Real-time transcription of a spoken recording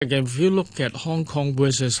Again, if you look at Hong Kong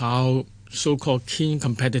versus our so-called key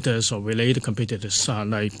competitors or related competitors,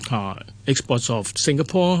 like exports of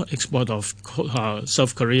Singapore, export of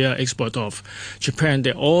South Korea, export of Japan,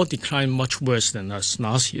 they all declined much worse than us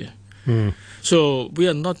last year. So we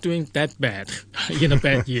are not doing that bad in a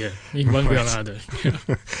bad year, in one way or another. Yeah.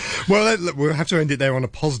 Well, we'll have to end it there on a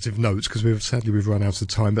positive note because we've run out of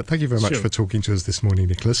time. But thank you very much for talking to us this morning,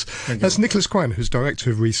 Nicholas. That's Nicholas Quine, who's Director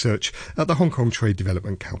of Research at the Hong Kong Trade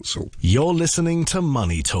Development Council. You're listening to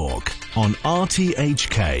Money Talk on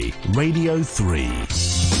RTHK Radio 3.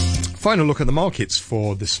 Final look at the markets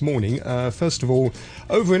for this morning. First of all,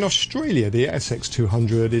 over in Australia, the ASX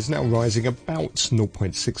 200 is now rising about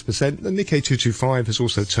 0.6%. The Nikkei 225 has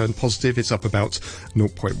also turned positive. It's up about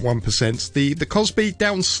 0.1%. The Kospi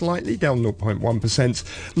down slightly, down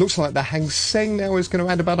 0.1%. Looks like the Hang Seng now is going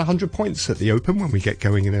to add about 100 points at the open when we get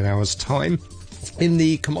going in an hour's time. In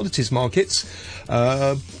the commodities markets,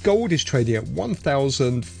 gold is trading at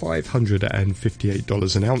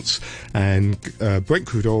 $1,558 an ounce, and Brent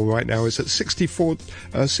crude oil right now is at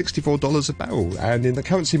 $64 a barrel. And in the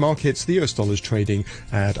currency markets, the US dollar is trading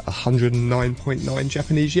at 109.9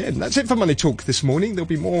 Japanese yen. That's it for Money Talk this morning. There'll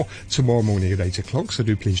be more tomorrow morning at 8 o'clock, so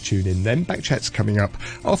do please tune in then. Backchat's coming up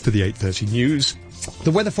after the 8:30 news.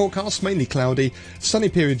 The weather forecast, mainly cloudy, sunny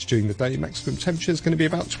periods during the day. Maximum temperature is going to be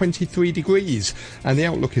about 23 degrees. And the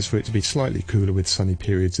outlook is for it to be slightly cooler with sunny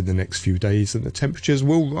periods in the next few days. And the temperatures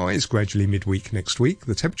will rise gradually midweek next week.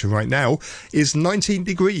 The temperature right now is 19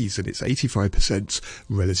 degrees and it's 85%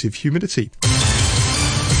 relative humidity.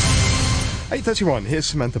 8:31, here's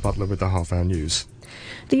Samantha Butler with the half-hour news.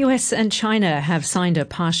 The US and China have signed a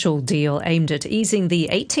partial deal aimed at easing the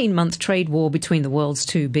 18-month trade war between the world's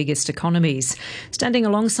two biggest economies. Standing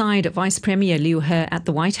alongside Vice Premier Liu He at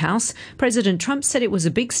the White House, President Trump said it was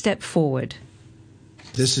a big step forward.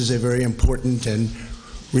 This is a very important and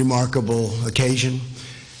remarkable occasion.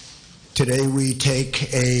 Today we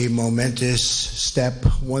take a momentous step,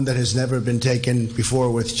 one that has never been taken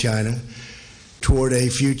before with China, toward a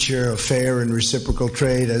future of fair and reciprocal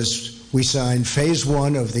trade as we signed Phase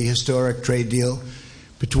 1 of the historic trade deal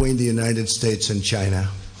between the United States and China.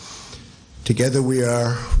 Together we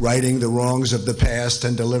are righting the wrongs of the past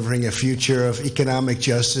and delivering a future of economic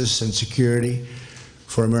justice and security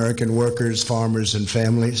for American workers, farmers, and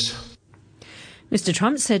families. Mr.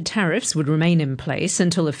 Trump said tariffs would remain in place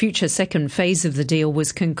until a future second phase of the deal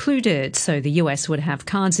was concluded, so the US would have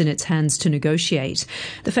cards in its hands to negotiate.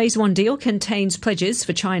 The Phase 1 deal contains pledges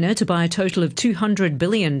for China to buy a total of $200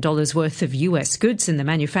 billion worth of US goods in the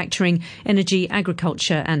manufacturing, energy,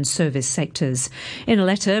 agriculture and service sectors. In a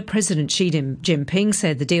letter, President Xi Jinping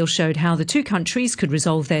said the deal showed how the two countries could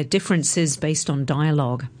resolve their differences based on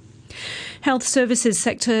dialogue. Health Services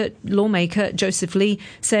Sector lawmaker Joseph Lee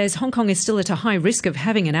says Hong Kong is still at a high risk of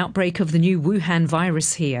having an outbreak of the new Wuhan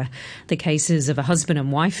virus here. The cases of a husband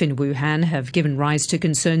and wife in Wuhan have given rise to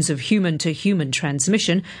concerns of human-to-human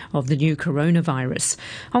transmission of the new coronavirus.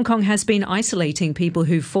 Hong Kong has been isolating people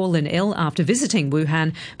who've fallen ill after visiting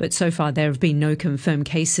Wuhan, but so far there have been no confirmed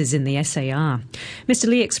cases in the SAR. Mr.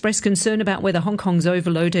 Lee expressed concern about whether Hong Kong's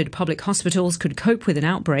overloaded public hospitals could cope with an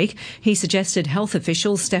outbreak. He suggested health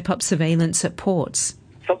officials step up surveillance at ports.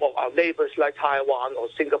 Some of our neighbors like Taiwan or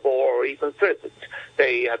Singapore or even Philippines,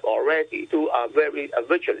 they have already do very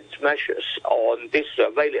vigilant measures on this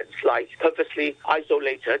surveillance, like purposely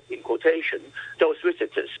isolated, in quotation, those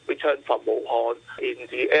visitors returned from Wuhan in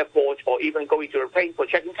the airport or even going to the plane for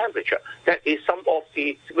checking temperature. That is some of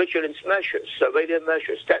the vigilance measures, surveillance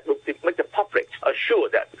measures that will make the public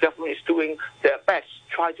assured that the government is doing their best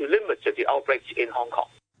to try to limit the outbreaks in Hong Kong.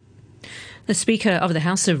 The Speaker of the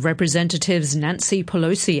House of Representatives, Nancy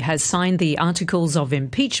Pelosi, has signed the articles of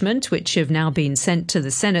impeachment, which have now been sent to the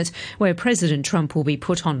Senate, where President Trump will be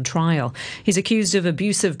put on trial. He's accused of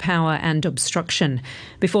abuse of power and obstruction.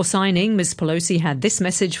 Before signing, Ms. Pelosi had this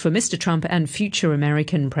message for Mr. Trump and future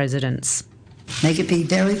American presidents. Make it be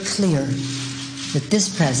very clear that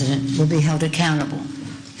this president will be held accountable,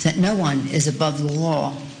 that no one is above the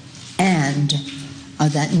law, and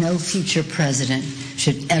that no future president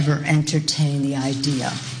should ever entertain the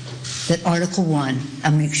idea that Article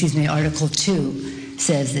 2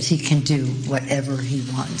 says that he can do whatever he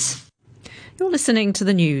wants. You're listening to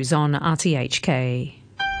the news on RTHK.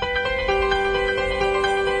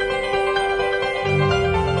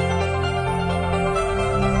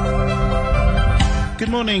 Good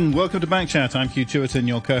morning. Welcome to Backchat. I'm Hugh Chewerton.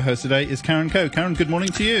 Your co-host today is Karen Coe. Karen, good morning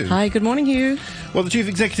to you. Hi, good morning, Hugh. Well, the chief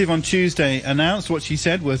executive on Tuesday announced what she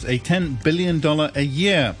said was a $10 billion a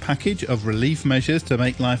year package of relief measures to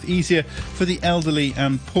make life easier for the elderly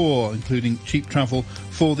and poor, including cheap travel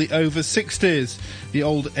for the over 60s. The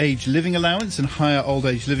old age living allowance and higher old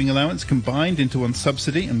age living allowance combined into one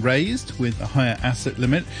subsidy and raised with a higher asset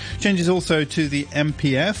limit. Changes also to the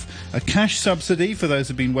MPF, a cash subsidy for those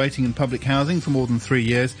who have been waiting in public housing for more than 3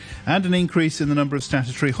 years, and an increase in the number of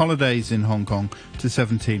statutory holidays in Hong Kong to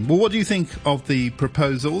 17. Well, what do you think of the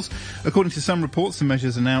proposals? According to some reports, the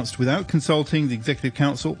measures announced without consulting the Executive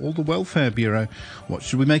Council or the Welfare Bureau. What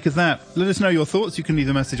should we make of that? Let us know your thoughts. You can leave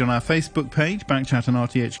a message on our Facebook page, Backchat on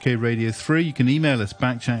RTHK Radio 3. You can email us,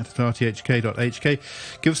 backchat@rthk.hk.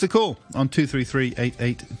 Give us a call on 233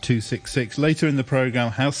 88266. Later in the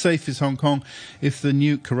programme, how safe is Hong Kong if the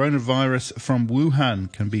new coronavirus from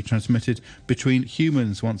Wuhan can be transmitted between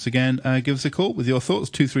humans? Once again, give us a call with your thoughts,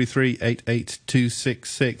 233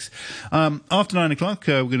 88266. After 9 o'clock,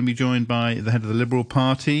 we're going to be joined by the head of the Liberal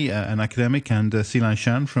Party, an academic, and Silai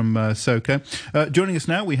Shan from SOCO. Joining us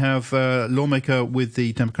now, we have lawmaker with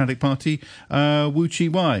the Democratic Party, Wu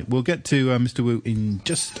Chi-wai. We'll get to Mr. Wu in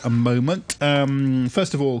just a moment.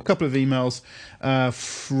 First of all, a couple of emails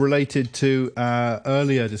related to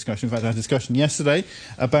earlier discussion, in fact, our discussion yesterday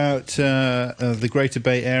about the Greater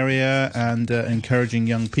Bay Area and encouraging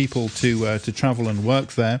young people to travel and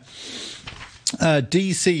work there.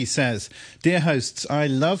 DC says, "Dear hosts, I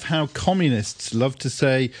love how communists love to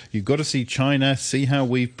say, you've got to see China, see how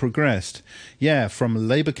we've progressed. Yeah, from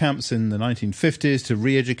labour camps in the 1950s to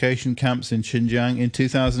re-education camps in Xinjiang in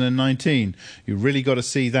 2019. You really got to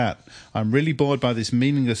see that. I'm really bored by this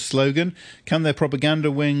meaningless slogan. Can their propaganda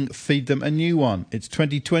wing feed them a new one? It's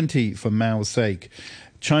 2020 for Mao's sake.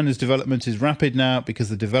 China's development is rapid now because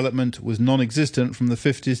the development was non-existent from the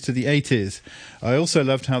 50s to the 80s. I also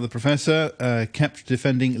loved how the professor kept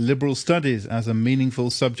defending liberal studies as a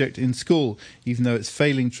meaningful subject in school. Even though it's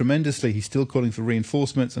failing tremendously, he's still calling for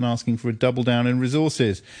reinforcements and asking for a double down in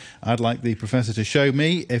resources. I'd like the professor to show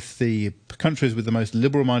me if the countries with the most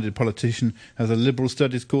liberal-minded politician has a liberal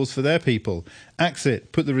studies course for their people. Axe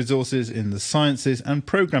it, put the resources in the sciences and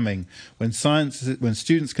programming. When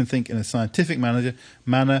students can think in a scientific manner,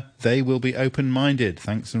 they will be open-minded.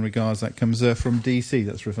 Thanks and regards." That comes from DC.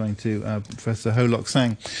 That's referring to Professor Ho Lok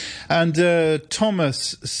Sang. And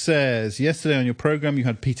Thomas says, yesterday on your programme you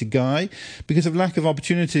had Peter Guy. Because of lack of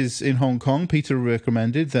opportunities in Hong Kong, Peter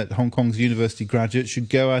recommended that Hong Kong's university graduates should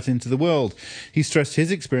go out into the world. He stressed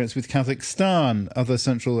his experience with Kazakhstan, other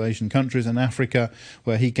Central Asian countries and Africa,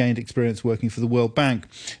 where he gained experience working for the World Bank.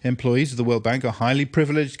 Employees of the World Bank are highly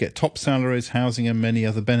privileged, get top salaries, housing and many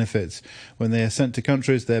other benefits. When they are sent to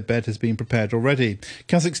countries, their bed has been prepared already.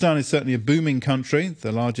 Kazakhstan is certainly a booming country,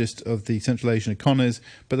 the largest of the Central Asian economies,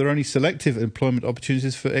 but there are only selective employment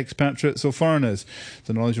opportunities for expatriates or foreigners.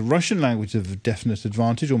 The knowledge of Russian language is of a definite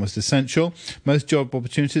advantage, almost essential. Most job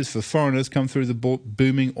opportunities for foreigners come through the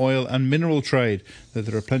booming oil and mineral trade, though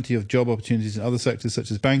there are plenty of job opportunities in other sectors such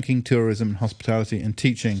as banking, tourism, hospitality and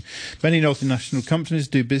teaching. Many multinational companies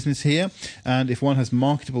do business here, and if one has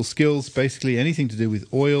marketable skills, basically anything to do with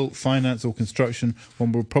oil, finance or construction,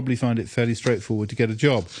 one will probably find it fairly straightforward to get a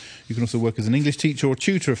job. You can also work as an English teacher or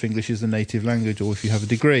tutor if English is the native language or if you have a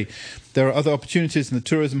degree. There are other opportunities in the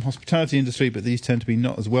tourism hospitality industry, but these tend to be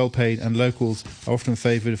not as well paid, and locals are often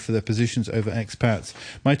favoured for their positions over expats.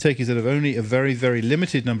 My take is that only a very, very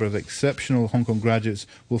limited number of exceptional Hong Kong graduates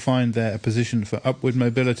will find there a position for upward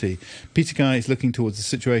mobility. Peter Guy is looking towards the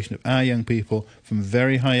situation of our young people from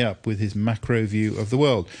very high up with his macro view of the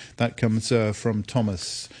world. That comes from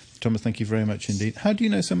Thomas. Thomas, thank you very much indeed. How do you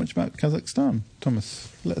know so much about Kazakhstan? Thomas,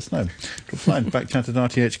 let us know. Drop a line,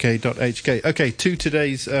 backchat@rthk.hk. OK, to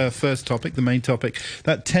today's first topic, the main topic,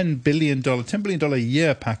 that $10 billion a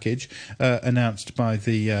year package announced by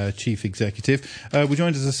the chief executive. We're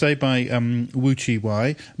joined, as I say, by Wu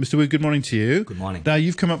Chi-wai. Mr. Wu, good morning to you. Good morning. Now,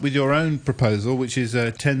 you've come up with your own proposal, which is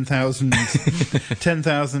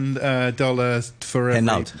 $10,000 for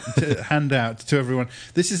every handout to everyone.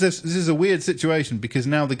 This is a weird situation because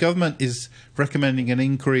now the government is recommending an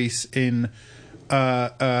increase in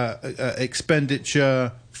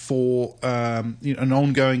expenditure for an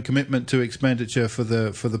ongoing commitment to expenditure for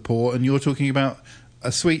the poor, and you're talking about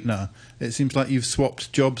a sweetener. It seems like you've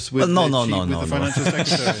swapped jobs with the financial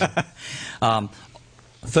secretary.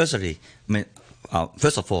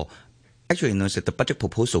 First of all, actually, the budget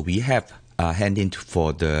proposal we have handed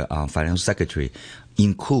for the financial secretary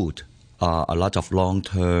include a lot of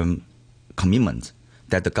long-term commitments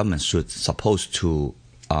that the government should supposed to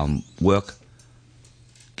work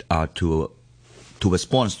to to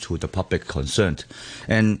respond to the public concern.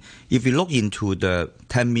 And if you look into the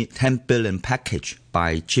 10 billion package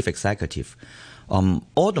by chief executive,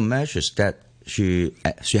 all the measures that she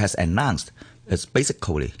has announced is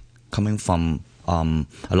basically coming from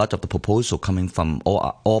a lot of the proposal coming from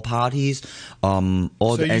all parties, all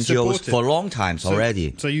the NGOs for a long time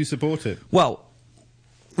already. So you support it? Well,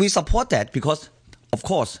 we support that because, of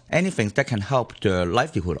course, anything that can help the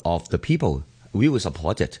livelihood of the people, we will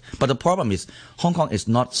support it. But the problem is Hong Kong is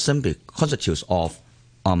not simply constitutes of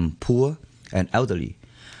poor and elderly.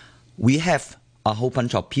 We have a whole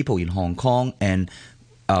bunch of people in Hong Kong, and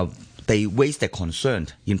they raise their concern,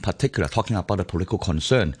 in particular, talking about the political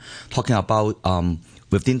concern, talking about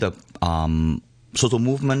within the social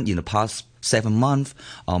movement in the past 7 months,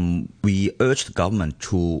 we urged the government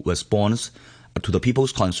to respond to the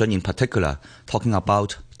people's concern, in particular, talking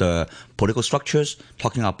about the political structures,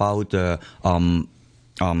 talking about the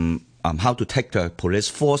how to take the police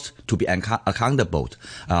force to be accountable,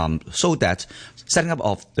 so that setting up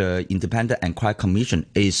of the Independent Inquiry Commission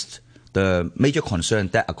is the major concern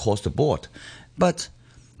that across the board. But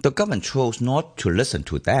the government chose not to listen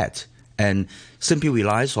to that and simply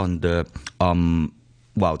relies on the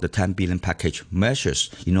the 10 billion package measures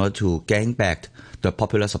in order to gain back the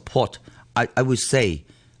popular support. I would say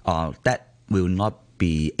that will not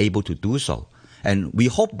be able to do so. And we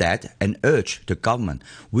hope that and urge the government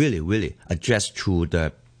really address to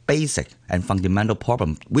the basic and fundamental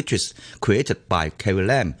problem which is created by Carrie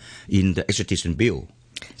Lam in the extradition bill.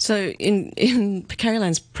 So in Carrie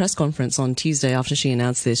Lam's press conference on Tuesday after she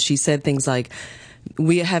announced this, she said things like,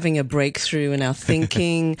 we are having a breakthrough in our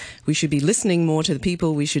thinking, we should be listening more to the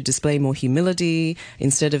people, we should display more humility,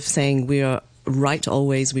 instead of saying we are right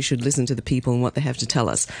always, we should listen to the people and what they have to tell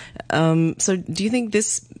us. So do you think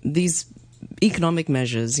these economic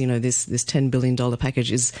measures, this $10 billion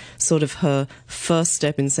package is sort of her first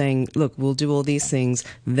step in saying, look, we'll do all these things,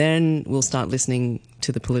 then we'll start listening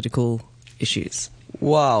to the political issues?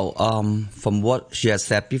 Well, from what she has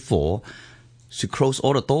said before, she closed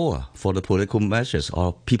all the door for the political measures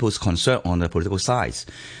or people's concern on the political sides.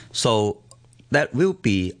 So that will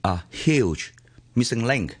be a huge missing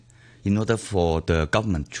link in order for the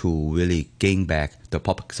government to really gain back the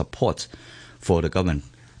public support for the government.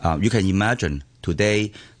 You can imagine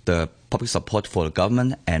today the public support for the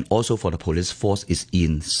government and also for the police force is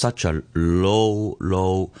in such a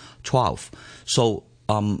low trough. So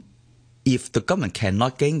if the government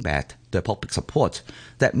cannot gain back the public support,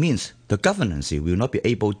 that means the governance will not be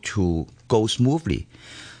able to go smoothly.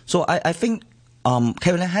 So I think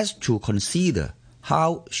Carrie Lam has to consider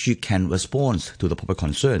how she can respond to the public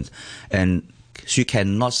concerns, and she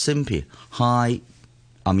cannot simply hide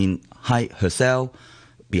herself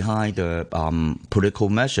behind the political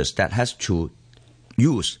measures that has to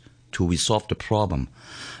use to resolve the problem.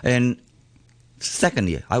 And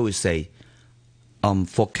secondly, I would say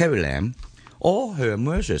for Carrie Lam, all her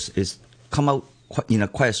measures is come out in a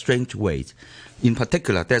quite strange way. In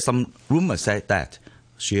particular, there's some rumors said that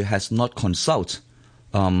she has not consulted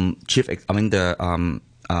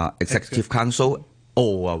executive council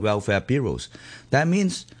or welfare bureaus. That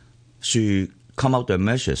means she come out the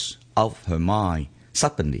measures out of her mind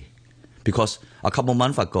suddenly, because a couple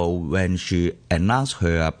months ago when she announced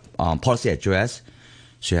her policy address,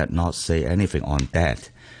 she had not said anything on that.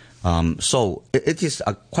 So it is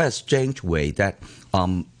quite a strange way that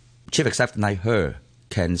chief executive like her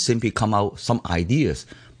can simply come out some ideas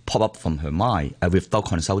pop up from her mind without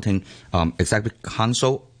consulting executive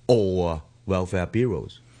council or welfare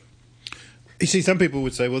bureaus. You see, some people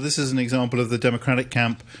would say, well, this is an example of the Democratic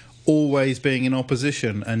camp always being in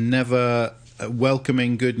opposition and never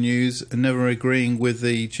welcoming good news and never agreeing with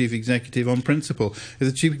the chief executive on principle. If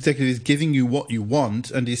the chief executive is giving you what you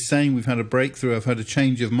want and is saying we've had a breakthrough, I've had a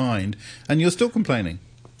change of mind, and you're still complaining.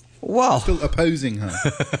 Wow. You're still opposing her.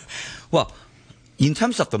 Well, in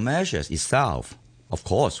terms of the measures itself, of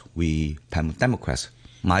course, we Democrats,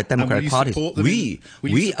 my Democratic Party, we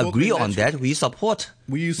agree on that. We support.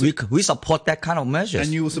 We support that kind of measures.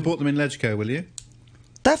 And you will support them in LegCo, will you?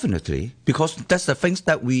 Definitely, because that's the things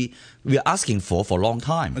that we are asking for a long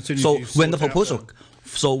time. So when the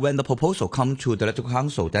proposal come to the electoral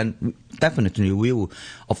council, then definitely we will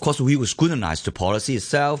scrutinize the policy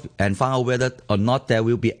itself and find out whether or not there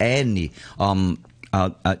will be any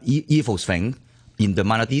evil thing in the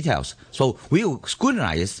minor details. So we will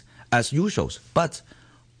scrutinize as usual, but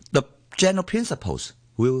the general principles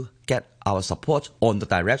will get our support on the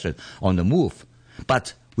direction, on the move.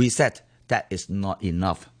 But we said that is not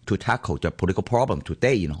enough to tackle the political problem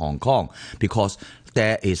today in Hong Kong, because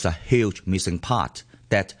there is a huge missing part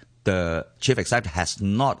that the chief executive has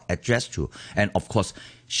not addressed to. And of course,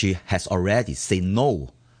 she has already said no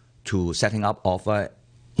to setting up of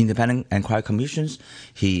independent inquiry commissions.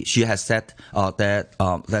 She has said that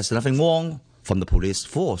there's nothing wrong from the police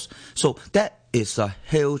force. So that is a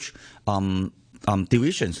huge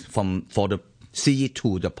division for the CE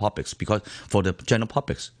to the publics, because for the general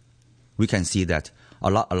publics, we can see that a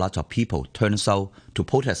lot of people turn out to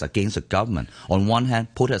protest against the government. On one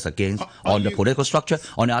hand, protest against the political structure.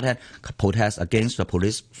 On the other hand, protest against the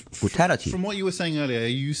police brutality. From what you were saying earlier, are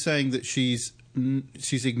you saying that she's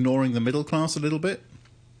ignoring the middle class a little bit?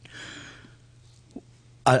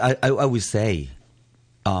 I would say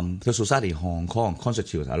the society in Hong Kong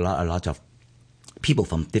constitutes a lot of people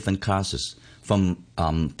from different classes, from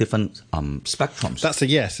different spectrums. That's a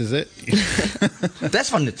yes, is it?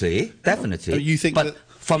 Definitely. You think but that,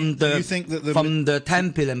 from the you think that from the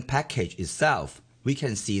 10 billion package itself, we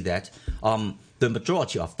can see that the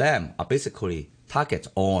majority of them are basically target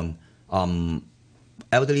on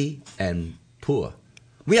elderly and poor.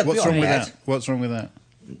 We agree What's wrong on with that. that? What's wrong with that?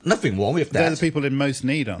 Nothing wrong with that. They're the people in most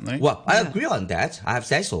need, aren't they? Well, I agree on that. I have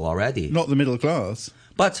said so already. Not the middle class.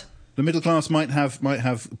 But the middle class might have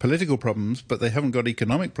political problems, but they haven't got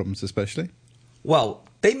economic problems, especially. Well,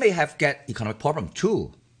 they may have get economic problem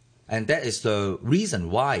too, and that is the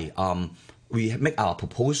reason why we make our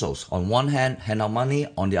proposals. On one hand, hand out money.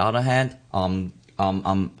 On the other hand,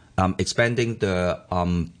 expanding the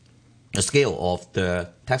scale of the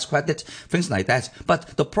tax credit, things like that.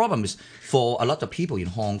 But the problem is, for a lot of people in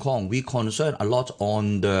Hong Kong, we concern a lot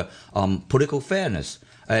on the political fairness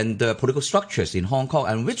and the political structures in Hong Kong,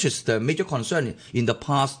 and which is the major concern in the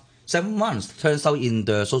past 7 months, turns out in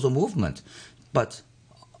the social movement. But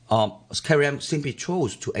Carrie Lam simply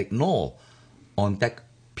chose to ignore on that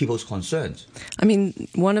people's concerns. I mean,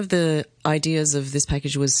 one of the ideas of this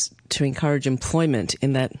package was to encourage employment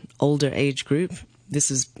in that older age group. This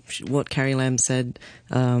is what Carrie Lam said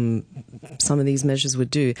some of these measures would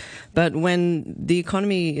do. But when the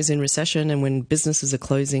economy is in recession and when businesses are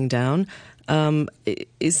closing down, are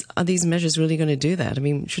these measures really going to do that? I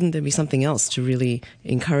mean, shouldn't there be something else to really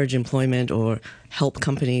encourage employment or help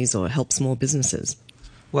companies or help small businesses?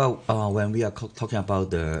 Well, when we are talking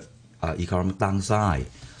about the economic downside,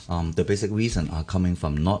 the basic reason are coming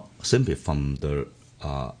from not simply from the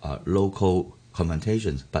local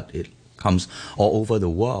confrontations, but it comes all over the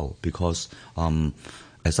world, because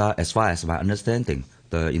as far as my understanding,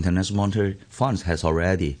 the International Monetary Fund has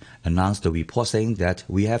already announced the report saying that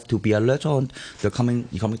we have to be alert on the coming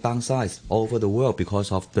economic downsides all over the world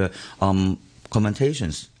because of the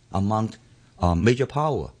confrontations among major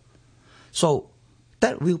power. So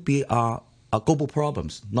that will be a global problem,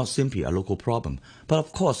 not simply a local problem. But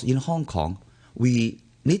of course, in Hong Kong, we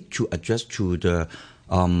need to address to the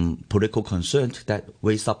political concerns that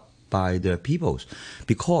raised up by the peoples,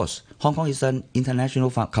 because Hong Kong is an international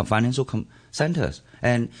financial center,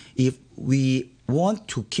 and if we want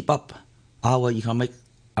to keep up our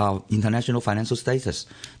international financial status,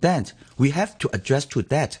 then we have to address to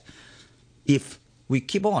that. If we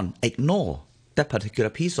keep on ignore that particular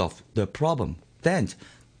piece of the problem, then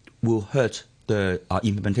will hurt the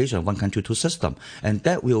implementation of one country, two system, and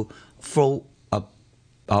that will throw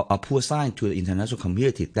a poor sign to the international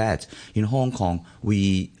community that in Hong Kong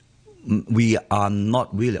we are not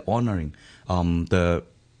really honoring the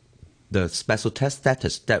special tax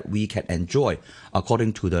status that we can enjoy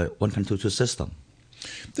according to the one country, two system.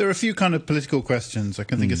 There are a few kind of political questions. I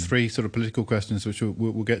can think of three sort of political questions which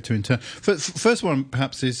we'll get to in turn. First one,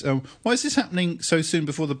 perhaps, is why is this happening so soon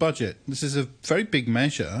before the budget? This is a very big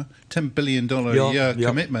measure, $10 billion a year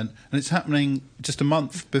commitment, and it's happening just a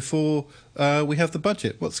month before we have the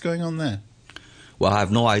budget. What's going on there? Well, I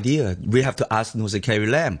have no idea. We have to ask Mr. Carrie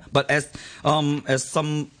Lam. But as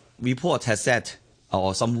some report has said,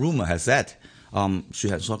 or some rumor has said, she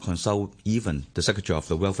has not consulted even the Secretary of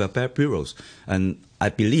the Welfare Bureaus. And I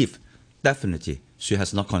believe, definitely, she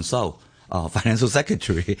has not consulted Financial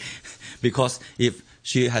Secretary. Because if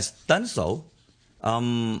she has done so,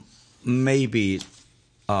 maybe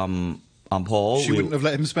Paul... She wouldn't have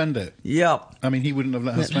let him spend it. Yeah. I mean, he wouldn't have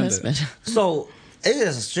let her spend it. So it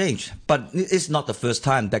is strange, but it's not the first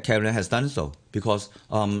time that Carrie Lam has done so, because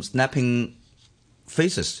snapping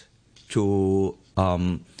faces to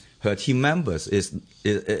her team members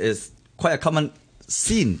is quite a common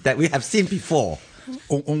scene that we have seen before.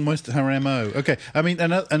 Almost her MO. Okay. I mean,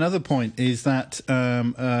 another point is that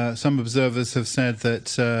some observers have said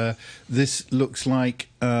that this looks like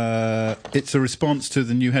it's a response to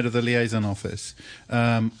the new head of the liaison office.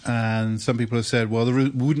 And some people have said, well,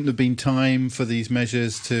 there wouldn't have been time for these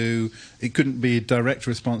measures it couldn't be a direct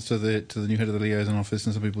response to the new head of the liaison office.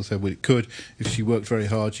 And some people said, well, it could. If she worked very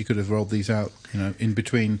hard, she could have rolled these out, in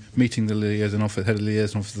between meeting the liaison office, head of the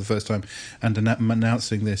liaison office for the first time and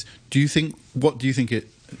announcing this. Do you think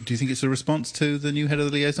it's a response to the new head of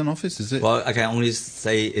the liaison office? Is it? Well, I can only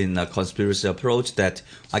say in a conspiracy approach that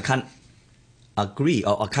I can't agree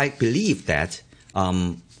or I can't believe that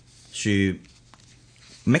she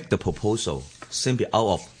make the proposal simply out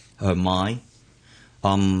of her mind.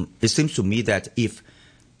 It seems to me that if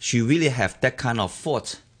she really have that kind of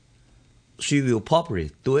thought, she will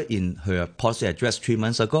probably do it in her policy address 3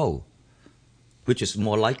 months ago, which is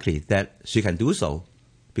more likely that she can do so,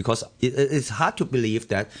 because it's hard to believe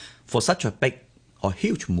that for such a big or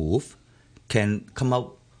huge move can come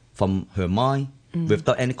out from her mind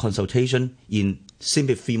without any consultation in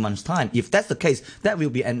simply 3 months' time. If that's the case, that will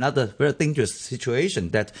be another very dangerous situation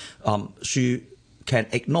that she can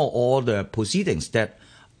ignore all the proceedings that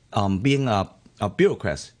being a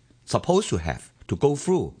bureaucrat supposed to have to go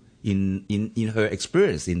through in her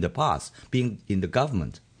experience in the past, being in the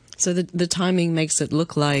government. So the timing makes it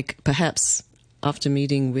look like perhaps after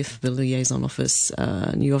meeting with the liaison office,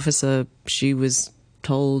 new officer, she was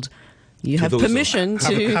told, you have permission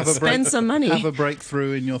to spend some money. Have a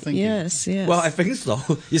breakthrough in your thinking. Yes. Well, I think so.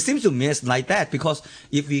 It seems to me it's like that, because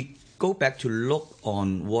if we go back to look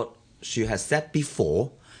on what she has said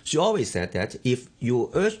before, she always said that if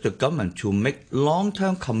you urge the government to make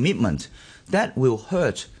long-term commitment, that will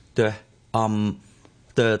hurt the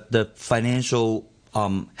financial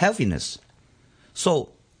healthiness. So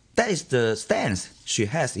that is the stance she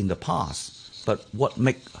has in the past. But what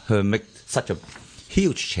make her make such a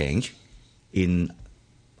huge change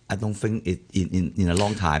I don't think it in a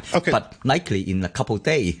long time, but likely in a couple of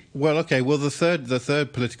days. Well, okay. Well, the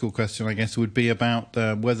third political question, I guess, would be about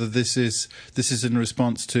whether this is in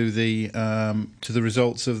response to the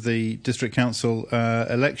results of the district council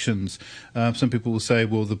elections. Some people will say,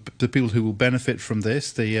 well, the people who will benefit from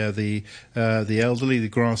this, the elderly, the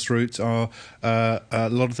grassroots, are a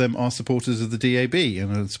lot of them are supporters of the DAB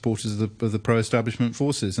and are supporters of the pro-establishment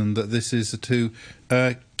forces, and that this is to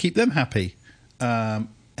keep them happy.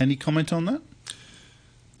 Any comment on that?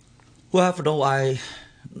 Well,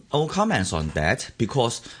 no comments on that,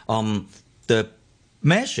 because the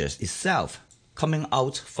measures itself coming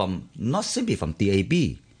out from not simply from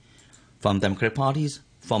DAB, from Democratic parties,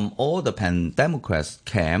 from all the pan-Democrat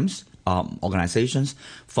camps, organizations,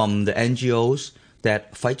 from the NGOs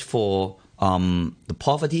that fight for the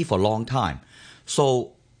poverty for a long time.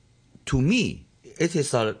 So, to me, it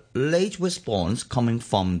is a late response coming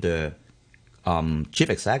from the chief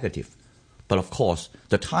executive, but of course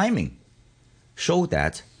the timing show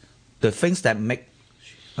that the things that make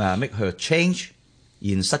her change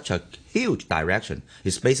in such a huge direction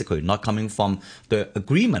is basically not coming from the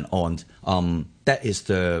agreement on that is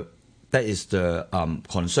the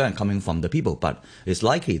concern coming from the people, but it's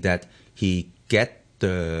likely that he get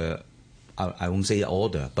the I won't say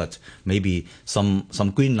order, but maybe some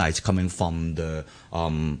green lights coming from the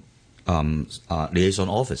liaison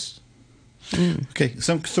office. Okay,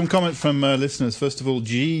 some comment from listeners. First of all,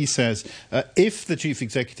 G says, if the chief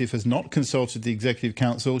executive has not consulted the executive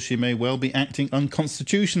council, she may well be acting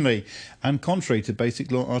unconstitutionally and contrary to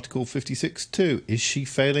Basic Law Article 56.2. Is she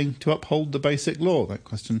failing to uphold the basic law? That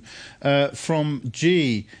question from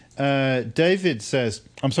G. David says,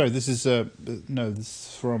 I'm sorry, this is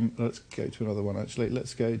from, let's go to another one actually.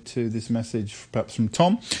 Let's go to this message perhaps from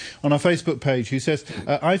Tom on our Facebook page, who says,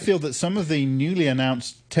 I feel that some of the newly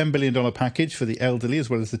announced $10 billion package for the elderly, as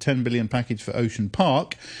well as the $10 billion package for Ocean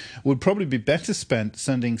Park, would probably be better spent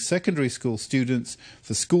sending secondary school students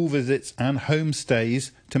for school visits and home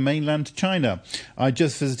stays to mainland China. I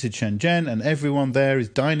just visited Shenzhen, and everyone there is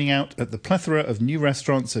dining out at the plethora of new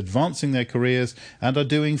restaurants, advancing their careers, and are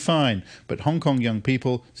doing fine. But Hong Kong young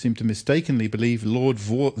people seem to mistakenly believe Lord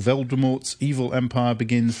Voldemort's evil empire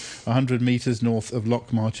begins 100 metres north of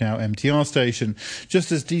Lok Ma Chau MTR station.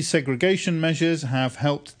 Just as desegregation measures have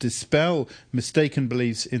helped dispel mistaken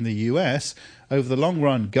beliefs in the US, over the long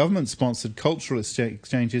run, government-sponsored cultural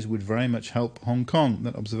exchanges would very much help Hong Kong.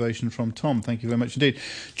 That observation from Tom. Thank you very much indeed.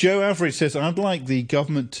 Joe Average says, I'd like the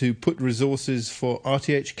government to put resources for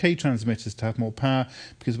RTHK transmitters to have more power,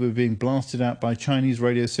 because we're being blasted out by Chinese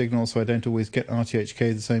radio signals, so I don't always get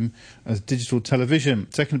RTHK the same as digital television.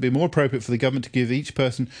 Second, it would be more appropriate for the government to give each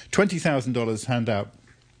person $20,000 handout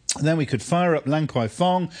And then we could fire up Lan Kwai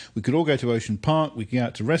Fong, we could all go to Ocean Park, we could go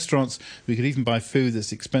out to restaurants, we could even buy food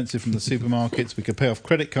that's expensive from the supermarkets, we could pay off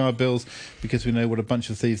credit card bills because we know what a bunch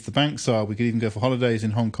of thieves the banks are, we could even go for holidays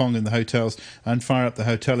in Hong Kong in the hotels and fire up the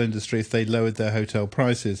hotel industry if they lowered their hotel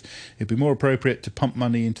prices. It'd be more appropriate to pump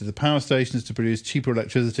money into the power stations to produce cheaper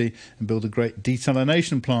electricity and build a great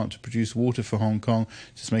desalination plant to produce water for Hong Kong,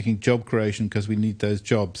 just making job creation because we need those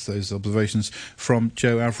jobs. Those observations from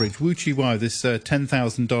Joe Average. Wu Chi Wai, this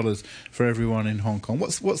 $10,000 for everyone in Hong Kong.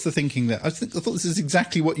 What's the thinking there? I thought this is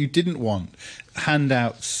exactly what you didn't want.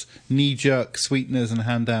 Handouts, knee-jerk sweeteners and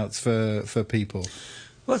handouts for people.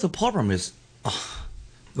 Well, the problem is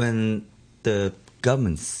when the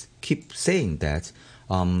governments keep saying that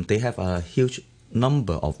they have a huge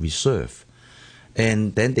number of reserve,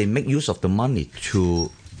 and then they make use of the money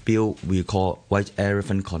to build, we call white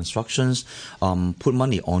elephant constructions, put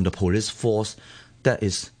money on the police force. That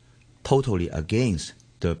is totally against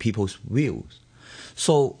the people's views.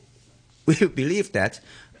 So we believe that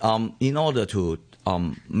in order to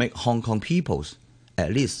make Hong Kong peoples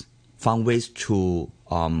at least find ways to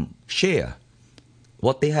share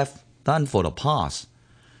what they have done for the past,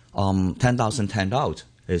 10,000 handout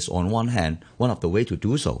is on one hand one of the way to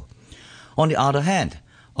do so. On the other hand,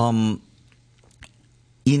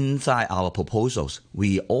 inside our proposals,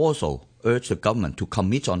 we also urge the government to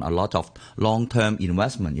commit on a lot of long-term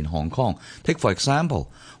investment in Hong Kong. Take, for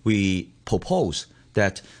example, we propose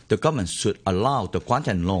that the government should allow the grant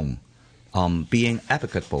and loan being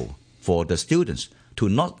applicable for the students to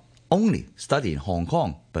not only study in Hong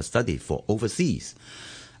Kong, but study for overseas.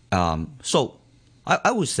 So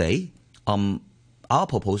I would say our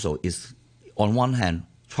proposal is, on one hand,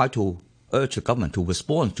 try to urge the government to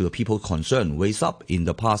respond to the people's concern raised up in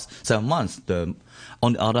the past 7 months.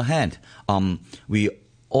 On the other hand, we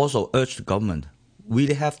also urge the government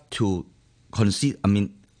really have to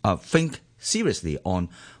think seriously on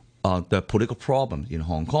the political problem in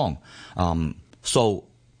Hong Kong. So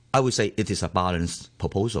I would say it is a balanced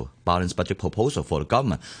budget proposal for the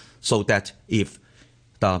government, so that if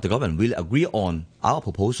the government really agree on our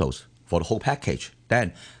proposals for the whole package,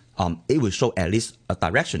 then it will show at least a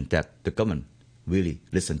direction that the government really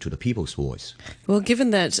listen to the people's voice. Well,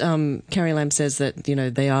 given that Carrie Lam says that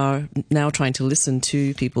they are now trying to listen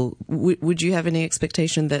to people, would you have any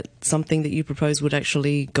expectation that something that you propose would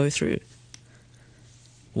actually go through?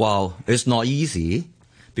 Well, it's not easy,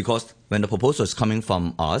 because when the proposal is coming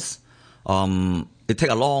from us, it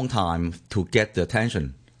takes a long time to get the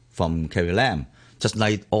attention from Carrie Lam. Just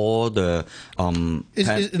like all the...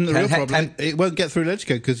 Isn't the real problem? It won't get through LegCo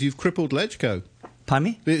because you've crippled LegCo. Pardon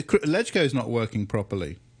me? LegCo is not working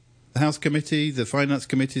properly. The House Committee, the Finance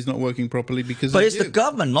Committee is not working properly because But it's the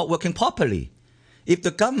government not working properly. If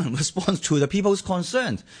the government responds to the people's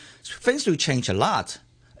concerns, things will change a lot.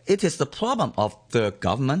 It is the problem of the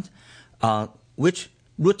government which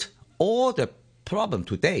root all the problem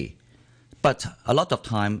today. But a lot of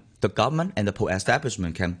time, the government and the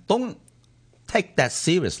pro-establishment don't take that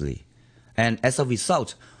seriously. And as a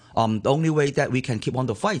result, the only way that we can keep on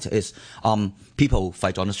the fight is people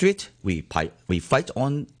fight on the street, we fight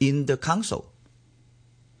on in the council.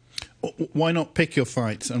 Why not pick your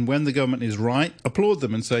fights, and when the government is right, applaud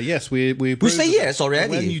them and say yes, we approve. We say yes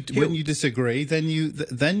already. When you disagree, then you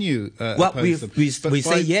well, oppose them. We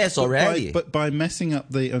say yes already. But by messing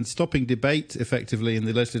up and stopping debate effectively in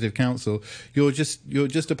the Legislative Council, you're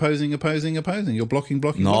just opposing. You're blocking.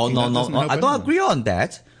 No. I don't agree on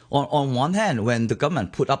that. On one hand, when the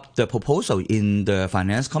government put up the proposal in the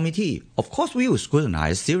Finance Committee, of course we will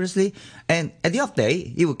scrutinize seriously, and at the end of the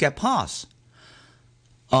day, it will get passed.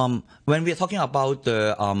 When we are talking about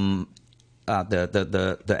the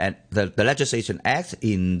legislation act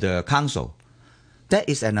in the council, that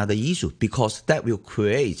is another issue, because that will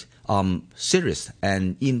create serious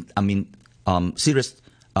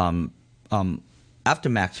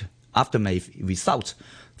aftermath results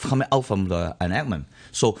coming out from the enactment.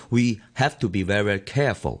 So we have to be very, very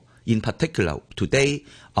careful. In particular, today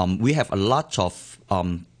we have a lot of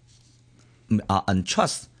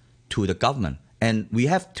untrust to the government. And we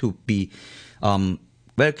have to be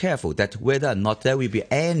very careful that whether or not there will be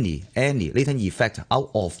any latent effect out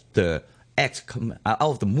of the out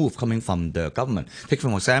of the move coming from the government. Take, for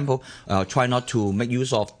example, try not to make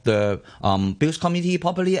use of the Bills Committee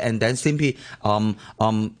properly, and then simply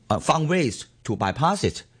found ways to bypass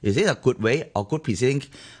it. Is it a good way or good precedent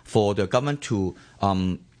for the government to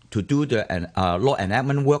do the law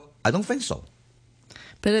enactment work? I don't think so.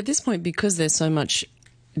 But at this point, because there's so much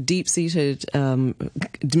deep-seated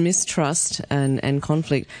mistrust and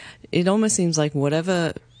conflict, it almost seems like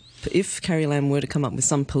if Carrie Lam were to come up with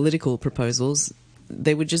some political proposals,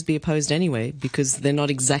 they would just be opposed anyway because they're not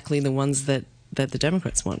exactly the ones that the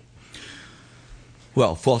Democrats want.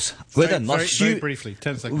 Well, whether very briefly,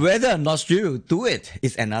 10 seconds. Whether or not she will do it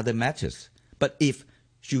is another matter. But if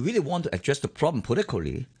she really want to address the problem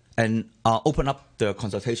politically and open up the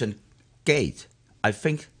consultation gate, I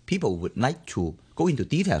think people would like to go into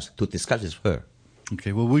details to discuss with her.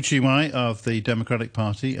 Okay, well, Wu Chi-wai of the Democratic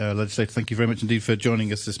Party legislator, thank you very much indeed for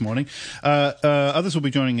joining us this morning. Others will be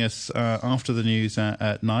joining us after the news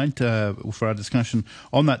at 9 for our discussion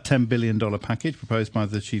on that $10 billion package proposed by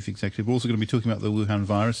the chief executive. We're also going to be talking about the Wuhan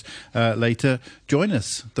virus later. Join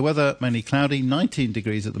us. The weather, mainly cloudy, 19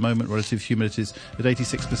 degrees at the moment, relative humidity is at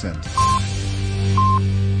 86%.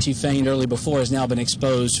 She feigned early before has now been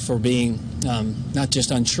exposed for being not just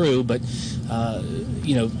untrue, but,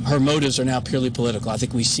 her motives are now purely political. I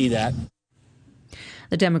think we see that.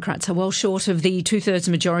 The Democrats are well short of the two-thirds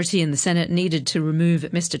majority in the Senate needed to remove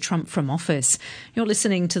Mr. Trump from office. You're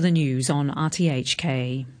listening to the news on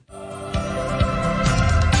RTHK.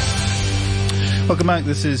 Welcome back.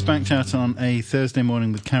 This is Backchat on a Thursday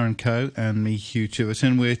morning with Karen Coe and me, Hugh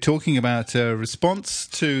Chiverton. We're talking about a response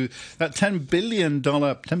to that $10 billion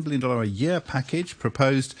a year package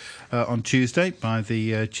proposed on Tuesday by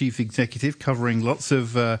the chief executive, covering lots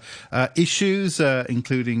of issues,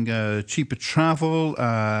 including cheaper travel,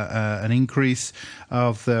 an increase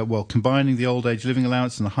of combining the old age living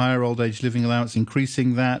allowance and the higher old age living allowance,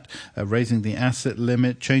 increasing that, raising the asset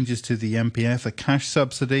limit, changes to the MPF, a cash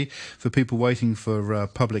subsidy for people waiting for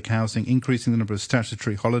public housing, increasing the number of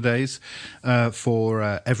statutory holidays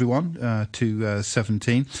for everyone to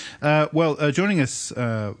 17. Joining us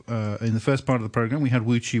in the first part of the programme, we had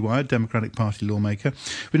Wu Chi-wai, Democratic Party lawmaker.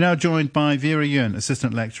 We're now joined by Vera Yuen,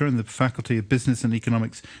 Assistant Lecturer in the Faculty of Business and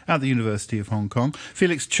Economics at the University of Hong Kong,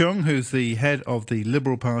 Felix Chung, who's the head of the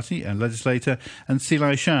Liberal Party and legislator, and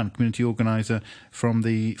Silai Shan, community organiser from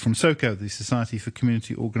SOCO, the Society for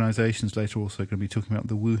Community Organisations. Later also going to be talking about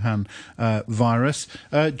the Wuhan virus.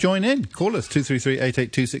 Join in, call us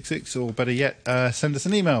 233-88266, or better yet, send us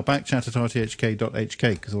an email, backchat@rthk.hk,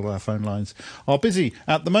 because all our phone lines are busy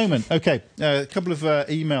at the moment. Okay, a couple of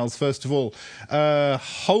emails. First of all,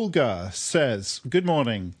 Holger says, good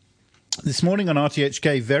morning. This morning on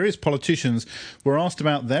RTHK, various politicians were asked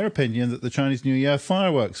about their opinion that the Chinese New Year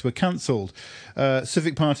fireworks were cancelled.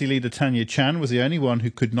 Civic Party leader Tanya Chan was the only one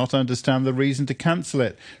who could not understand the reason to cancel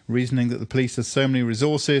it, reasoning that the police have so many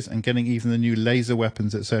resources and getting even the new laser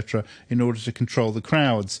weapons, etc., in order to control the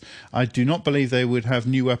crowds. I do not believe they would have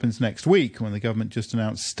new weapons next week when the government just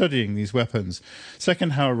announced studying these weapons.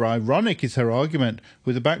 Second, how ironic is her argument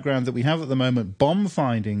with the background that we have at the moment bomb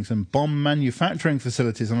findings and bomb manufacturing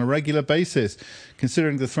facilities on a regular basis.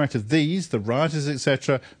 Considering the threat of these, the rioters,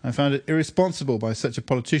 etc., I found it irresponsible by such a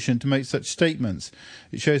politician to make such statements.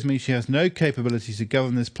 It shows me she has no capability to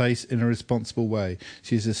govern this place in a responsible way.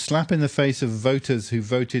 She is a slap in the face of voters who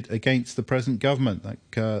voted against the present government.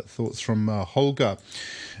 Thoughts from Holger.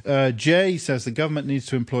 Jay says the government needs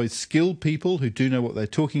to employ skilled people who do know what they're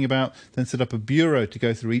talking about, then set up a bureau to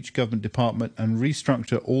go through each government department and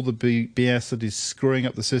restructure all the BS that is screwing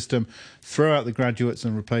up the system, throw out the graduates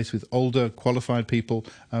and replace with older, qualified people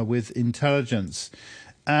with intelligence.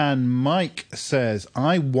 And Mike says,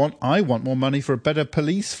 I want more money for a better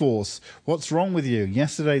police force. What's wrong with you?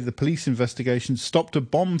 Yesterday, the police investigation stopped a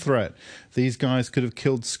bomb threat. These guys could have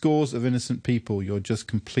killed scores of innocent people. You're just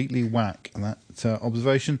completely whack. And that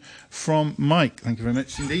observation from Mike. Thank you very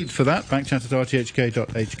much indeed for that.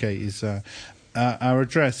 Backchat@rthk.hk is our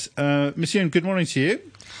address. Ms. Yuen, good morning to you.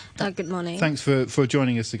 Good morning. Thanks for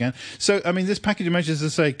joining us again. So, I mean, this package of measures,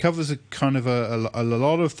 as I say, covers a kind of a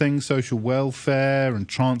lot of things: social welfare and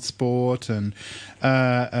transport, and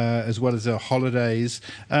as well as holidays.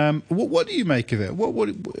 What do you make of it? What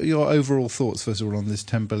are your overall thoughts, first of all, on this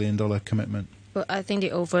 $10 billion commitment? Well, I think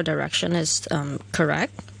the overall direction is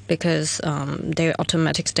correct, because they're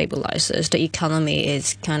automatic stabilizers. The economy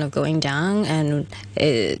is kind of going down, and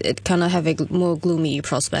it kind of have a more gloomy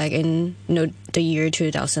prospect in the year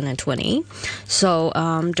 2020. So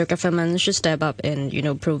the government should step up in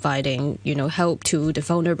providing help to the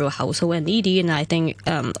vulnerable household and needy. And I think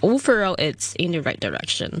overall it's in the right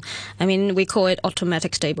direction. I mean, we call it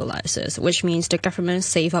automatic stabilizers, which means the government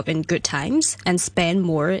save up in good times and spend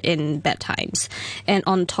more in bad times. And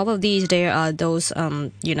on top of these, there are those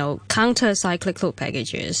counter-cyclical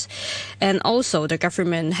packages. And also the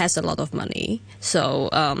government has a lot of money, so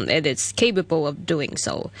it is capable of doing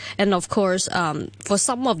so. And of course, for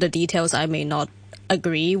some of the details, I may not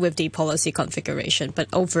agree with the policy configuration, but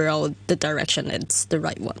overall the direction is the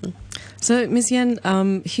right one. So, Ms.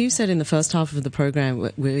 Yan, Hugh said in the first half of the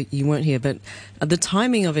program, where you weren't here, but the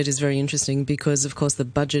timing of it is very interesting because, of course, the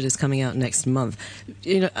budget is coming out next month.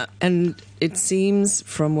 And it seems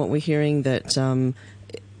from what we're hearing that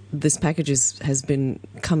this package has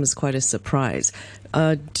come as quite a surprise.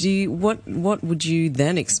 What would you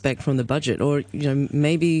then expect from the budget, or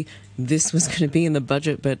maybe this was going to be in the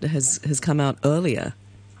budget but has come out earlier?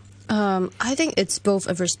 I think it's both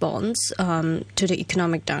a response to the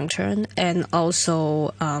economic downturn and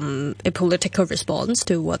also a political response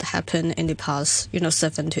to what happened in the past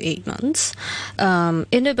 7 to 8 months.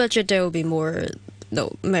 In the budget, there will be more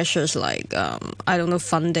measures like,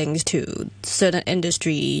 fundings to certain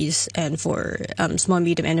industries and for small and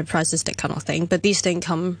medium enterprises, that kind of thing. But these things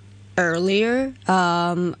come earlier.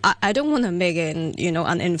 I don't want to make an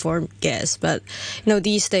uninformed guess, but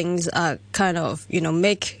these things are kind of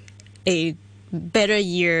make a better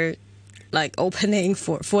year like opening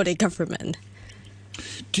for the government.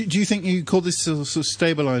 Do you think you call this sort of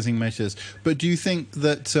stabilising measures? But do you think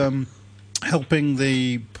that helping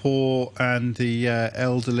the poor and the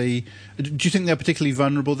elderly, do you think they're particularly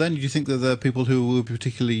vulnerable then? Do you think that there are people who will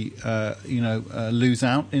particularly lose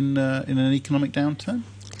out in an economic downturn?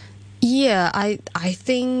 Yeah, I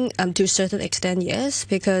think to a certain extent, yes,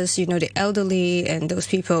 because the elderly and those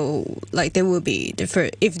people, like, they will be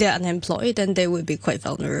if they're unemployed, then they will be quite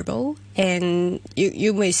vulnerable, and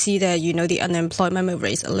you may see that the unemployment will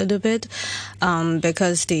raise a little bit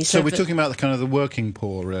because the so we're talking about the kind of the working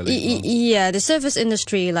poor, really. Yeah, the service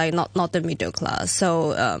industry, like not the middle class.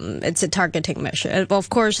 So it's a targeting measure. And of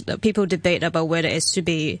course, people debate about whether it should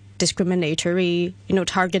be discriminatory,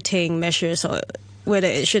 targeting measures, or whether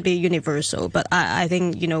it should be universal. But I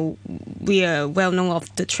think, we are well known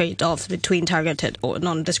of the trade-off between targeted or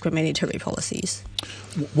non-discriminatory policies.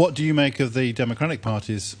 What do you make of the Democratic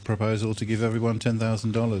Party's proposal to give everyone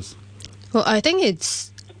 $10,000? Well, I think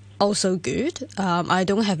it's also good. I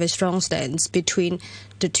don't have a strong stance between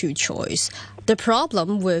the two choices. The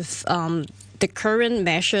problem with the current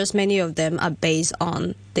measures, many of them are based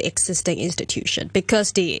on the existing institution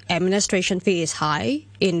because the administration fee is high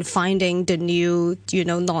in finding the new,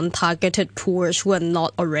 non-targeted poor who are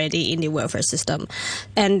not already in the welfare system.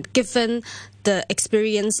 And given the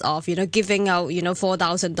experience of, giving out,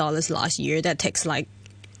 $4,000 last year, that takes like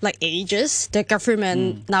ages, the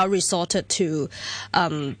government now resorted to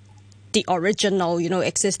the original,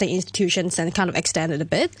 existing institutions and kind of extend it a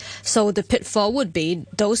bit. So the pitfall would be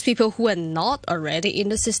those people who are not already in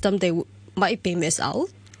the system, they might be missed out.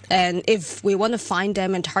 And if we want to find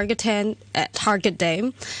them and target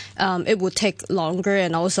them, it would take longer,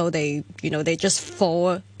 and also they just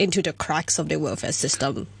fall into the cracks of the welfare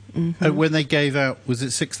system. Mm-hmm. When they gave out, was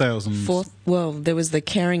it 6,000? Well, there was the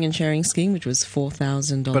caring and sharing scheme, which was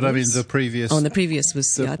 $4,000. But I mean, the previous... Oh, and the previous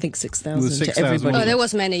was, I think, 6,000 to everybody. Oh, that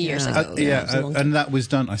was many years ago. And that was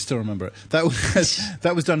done, I still remember it.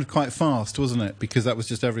 That was done quite fast, wasn't it? Because that was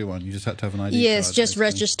just everyone. You just had to have an ID Yes, card, just basically.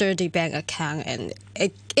 register the bank account, and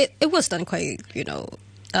it was done quite, in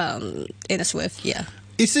a swift, yeah.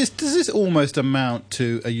 Does this almost amount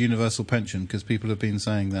to a universal pension? Because people have been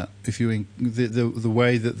saying that if you the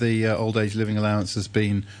way that the old age living allowance has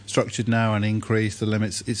been structured now and increased the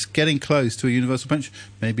limits, it's getting close to a universal pension.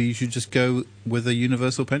 Maybe you should just go with a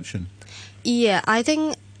universal pension. Yeah, I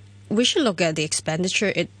think we should look at the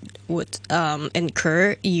expenditure it would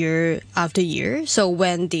incur year after year. So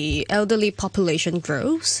when the elderly population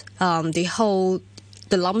grows,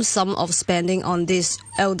 the lump sum of spending on this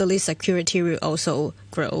elderly security will also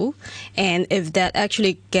grow. And if that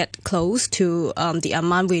actually get close to the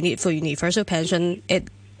amount we need for universal pension, it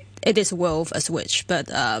is worth a switch.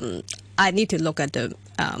 But I need to look at the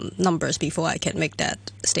numbers before I can make that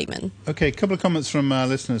statement. Okay, a couple of comments from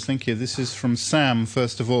listeners. Thank you. This is from Sam,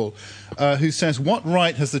 first of all, who says, what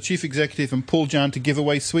right has the Chief Executive and Paul Jan to give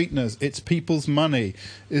away sweeteners? It's people's money.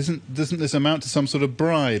 Doesn't this amount to some sort of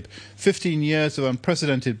bribe? 15 years of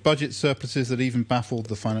unprecedented budget surpluses that even baffled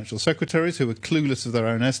the financial secretaries, who were clueless of their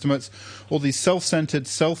own estimates. All these self-centred,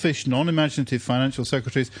 selfish, non-imaginative financial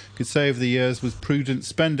secretaries could say over the years was prudent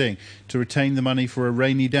spending to retain the money for a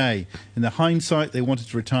rainy day. In their hindsight, they wanted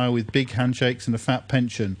to retire with big handshakes and a fat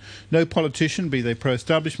pension. No politician, be they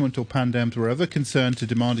pro-establishment or pandemic, were ever concerned to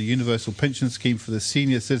demand a universal pension scheme for the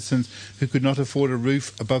senior citizens who could not afford a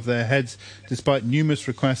roof above their heads, despite numerous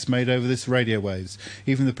requests made over this radio waves.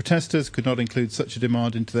 Even the protesters could not include such a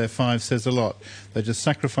demand into their five, says a lot. They're just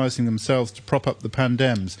sacrificing themselves to prop up the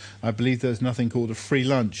pandems. I believe there's nothing called a free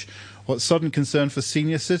lunch. What's sudden concern for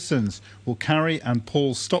senior citizens? Will Carrie and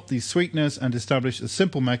Paul stop these sweeteners and establish a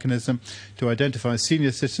simple mechanism to identify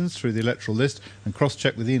senior citizens through the electoral list and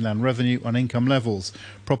cross-check with the Inland Revenue on income levels?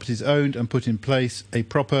 Properties owned and put in place a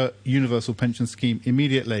proper universal pension scheme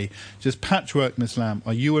immediately. Just patchwork, Ms Lam.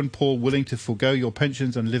 Are you and Paul willing to forgo your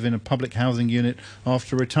pensions and live in a public housing unit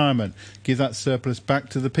after retirement? Give that surplus back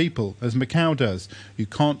to the people, as Macau does. You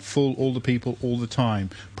can't fool all the people all the time.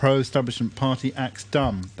 Pro-establishment party acts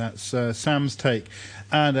dumb. That's Sam's take.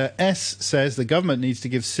 And S says the government needs to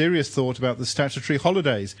give serious thought about the statutory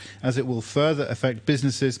holidays, as it will further affect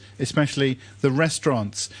businesses, especially the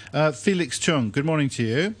restaurants. Felix Chung, good morning to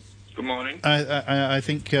you. Good morning. I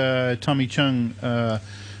think Tommy Chung, a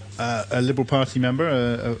Liberal Party member,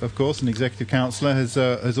 of course, an executive councillor,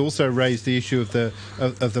 has also raised the issue of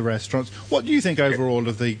the restaurants. What do you think overall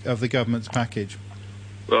of the government's package?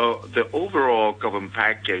 Well, the overall government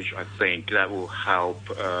package, I think, that will help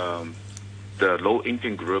the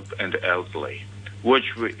low-income group and the elderly,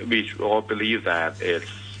 which we all believe that it's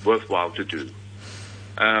worthwhile to do.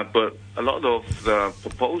 But a lot of the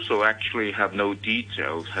proposal actually have no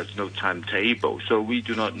details, has no timetable, so we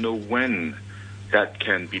do not know when that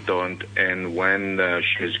can be done and when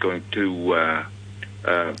she's going to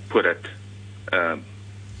put it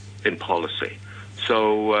in policy.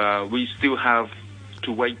 So we still have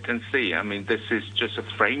to wait and see. I mean, this is just a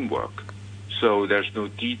framework, so there's no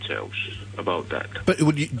details about that. But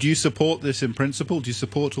do you support this in principle? Do you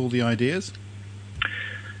support all the ideas?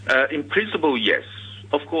 In principle, yes.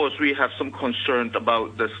 Of course, we have some concern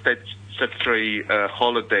about the statutory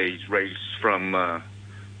holidays raised from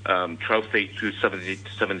 12 days to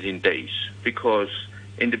 17 days, because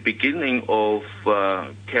in the beginning of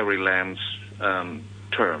Carrie Lam's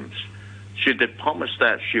terms, she did promise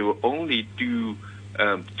that she will only do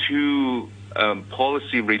two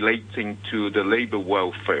policy relating to the labor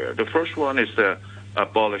welfare. The first one is the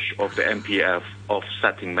abolish of the MPF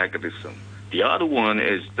offsetting mechanism. The other one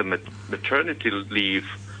is the maternity leave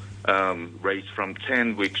raised from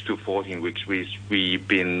 10 weeks to 14 weeks, which we've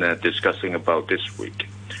been discussing about this week.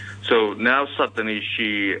 So now suddenly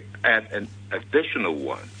she add an additional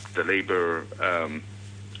one, the labor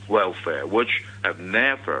welfare, which have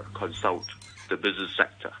never consulted the business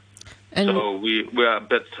sector. So we are a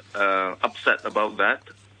bit upset about that.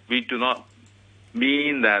 We do not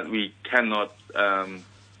mean that we cannot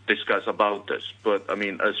discuss about this, but I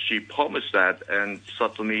mean, as she promised that, and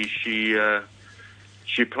suddenly she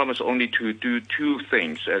promised only to do two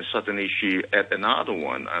things, and suddenly she add another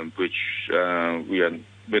one, which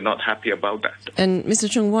we're not happy about that. And Mr.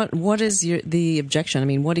 Chung, what is the objection? I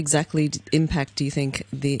mean, what exactly impact do you think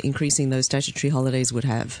the increasing those statutory holidays would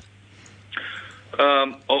have?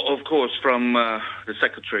 Of course, from the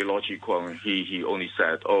Secretary, Lord Chi Kwong, he only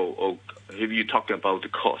said, if you're talking about the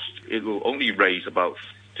cost, it will only raise about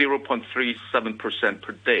 0.37%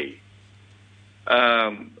 per day.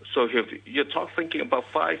 So if you're thinking about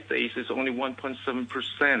 5 days, it's only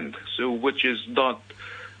 1.7%, so which is not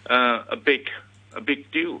a big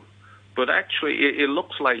deal. But actually, it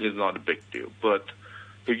looks like it's not a big deal. But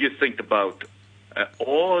if you think about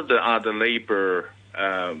all the other labor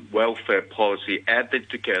welfare policy added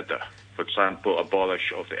together, for example,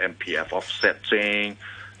 abolish of the MPF offsetting,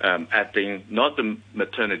 adding not the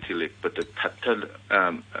maternity leave but the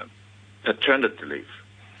paternity leave,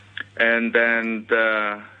 and then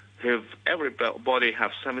if everybody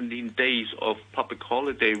have 17 days of public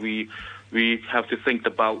holiday, we have to think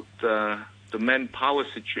about the manpower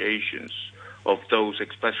situations of those,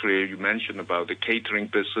 especially you mentioned about the catering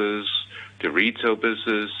business, the retail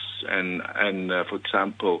business, and for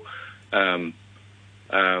example, a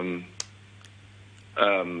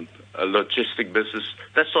logistic business.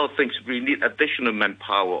 That sort of things. We need additional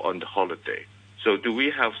manpower on the holiday. So do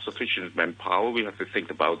we have sufficient manpower? We have to think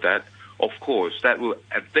about that. Of course, that will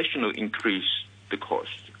additionally increase the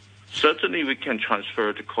cost. Certainly, we can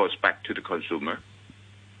transfer the cost back to the consumer,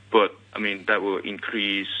 but I mean that will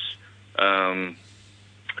increase the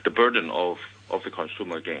burden of the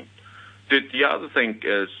consumer again. The other thing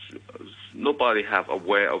is nobody have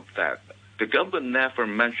aware of that. The government never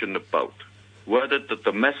mentioned about whether the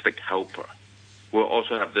domestic helper will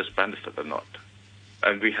also have this benefit or not.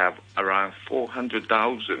 And we have around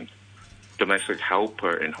 400,000 domestic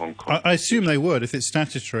helper in Hong Kong. I assume they would. If it's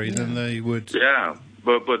statutory, then they would. Yeah,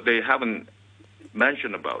 but they haven't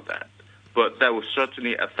mentioned about that. But that will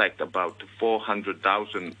certainly affect about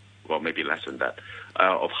 400,000, well, maybe less than that,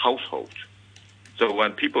 of households. So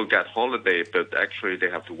when people get holiday, but actually they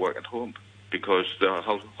have to work at home because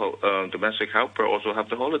the domestic helper also have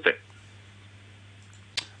the holiday.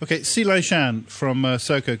 Okay, Si Lai Shan from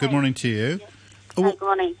SOCO, good morning to you. Good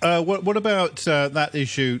morning. What about that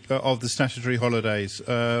issue of the statutory holidays?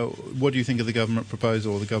 What do you think of the government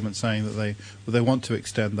proposal, or the government saying that they want to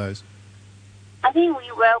extend those? I think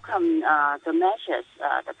we welcome the measures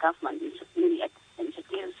the government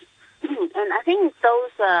introduced. And I think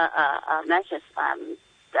those measures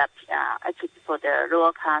that actually for the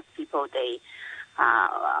lower class people, they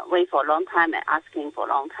wait for a long time and asking for a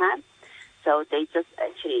long time. So they just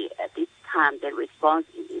actually, at this time, the response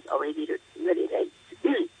is already really late.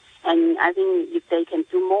 And I think if they can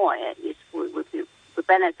do more, it would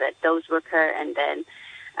benefit those workers, and then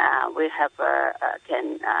we have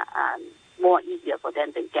more easier for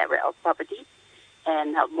them to get rid of property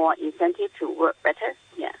and have more incentive to work better.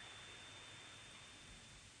 Yeah.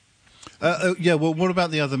 Well, what about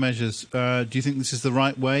the other measures? Do you think this is the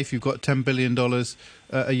right way? If you've got $10 billion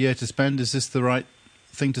a year to spend, is this the right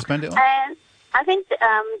thing to spend it on? And I think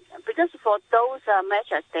because for those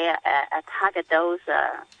measures, they target those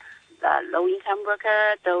low-income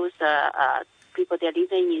workers, those people that are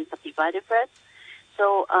living in subdivided flats.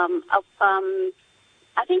 So I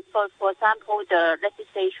think, for example, the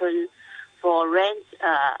legislation for rent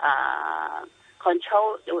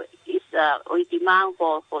control is we demand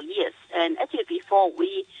for years. And actually, before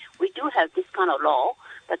we do have this kind of law,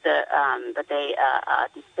 but they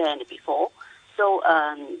disbanded before. So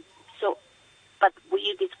but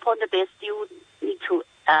we disappointed they still need to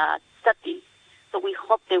study. So we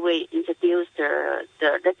hope they will introduce the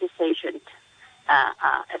legislation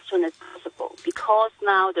as soon as possible, because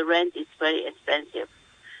now the rent is very expensive,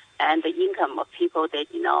 and the income of people they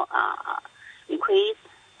increase,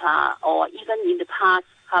 or even in the past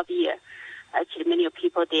half year, actually many of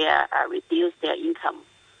people they reduce their income.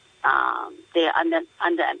 They are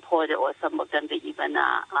underemployed, or some of them they even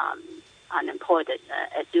unemployed.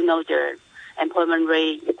 As you know, the employment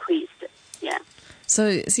rate increased. Yeah.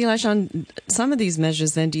 So, Lai-Shan, some of these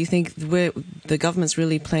measures, then, do you think the government's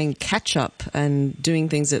really playing catch-up and doing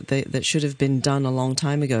things that should have been done a long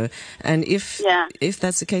time ago? And if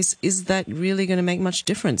that's the case, is that really going to make much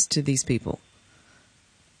difference to these people?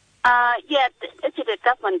 Actually, the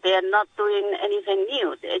government, they are not doing anything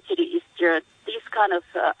new. Actually, it's just these kind of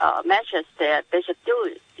measures that they should do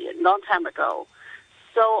it a long time ago.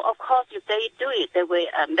 So, of course, if they do it, they will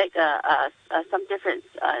make some difference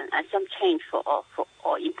and some change or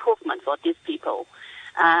improvement for these people.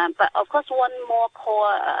 But, of course, one more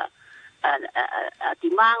core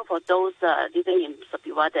demand for those living in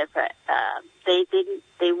subdivided flats, they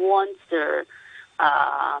want their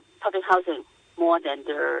public housing more than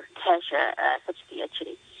their cash subsidy,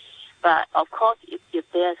 actually. But, of course, if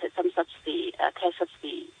there's some subsidy, cash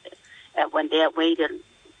subsidy, when they are waiting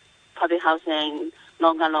public housing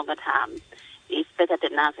longer time, is better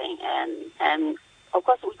than nothing. And of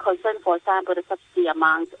course, we concern, for example, the subsidy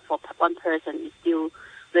amount for one person is still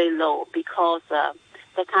very low, because that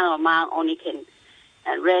kind of amount only can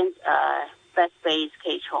rent best space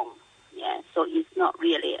cage home. Yeah, so it's not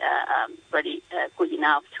really very good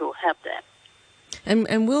enough to help them.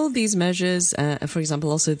 And will these measures, for example,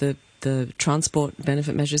 also the transport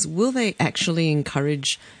benefit measures, will they actually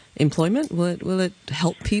encourage employment? Will it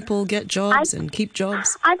help people get jobs and keep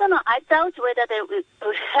jobs? I don't know. I doubt whether they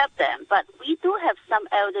will help them. But we do have some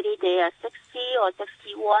elderly. They are 60 or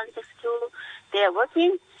 61, 62. They are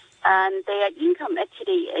working, and their income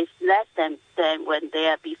actually is less than when they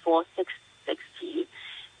are before 60.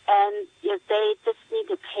 And if they just need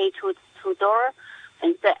to pay $2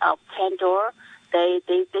 instead of $10, they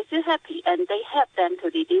feel happy, and they help them to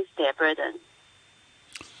reduce their burden.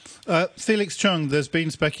 Felix Chung, there's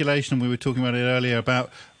been speculation, we were talking about it earlier,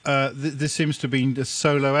 about this seems to have been a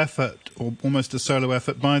solo effort, or almost a solo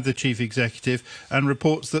effort by the chief executive, and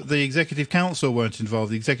reports that the executive council weren't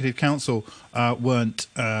involved. The executive council weren't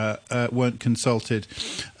consulted.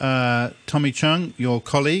 Tommy Chung, your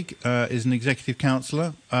colleague, is an executive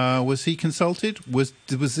councillor. Was he consulted? Was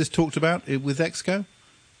this talked about with EXCO?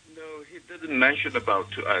 No, he didn't mention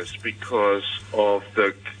about to us because of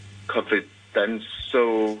the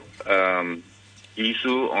confidential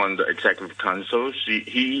issue on the executive council.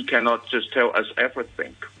 He cannot just tell us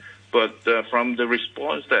everything. But from the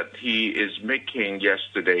response that he is making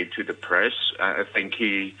yesterday to the press, I think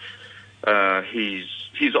he's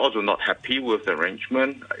also not happy with the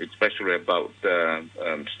arrangement, especially about the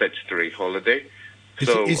statutory holiday.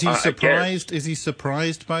 Is he surprised? Is he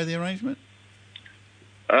surprised by the arrangement?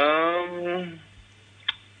 I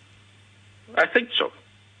think so.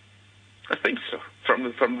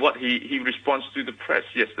 From what he responds to the press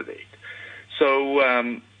yesterday. So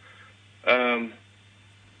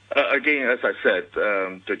again, as I said,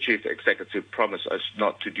 the chief executive promised us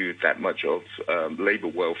not to do that much of labor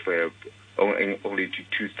welfare only to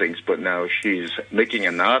two things, but now she's making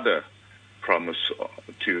another promise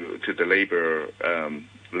to the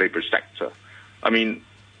labor sector. I mean,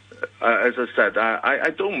 as I said, I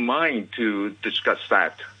don't mind to discuss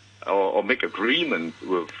that or make agreement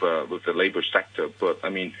with the labor sector, but I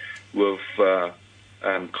mean, with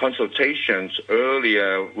consultations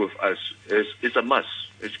earlier with us is a must.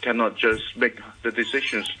 It cannot just make the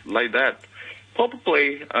decisions like that.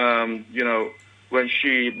 Probably, when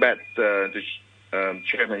she met the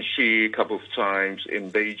Chairman Xi a couple of times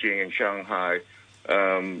in Beijing and Shanghai,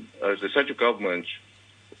 the central government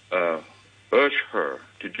urged her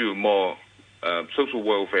to do more social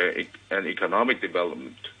welfare and economic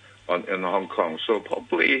development in Hong Kong. So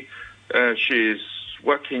probably she's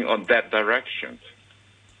working on that direction.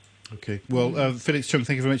 Okay. Well, Felix Chung,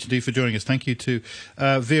 thank you very much indeed for joining us. Thank you to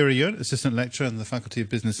Vera Yuen, Assistant Lecturer in the Faculty of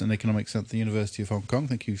Business and Economics at the University of Hong Kong.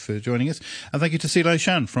 Thank you for joining us. And thank you to Silai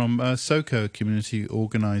Shan from SOCO, Community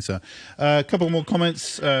Organiser. A couple more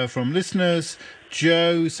comments from listeners.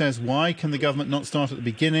 Joe says, why can the government not start at the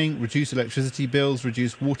beginning, reduce electricity bills,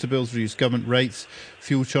 reduce water bills, reduce government rates,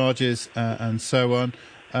 fuel charges, and so on?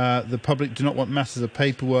 The public do not want masses of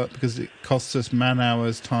paperwork because it costs us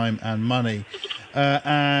man-hours, time and money.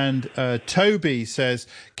 And Toby says,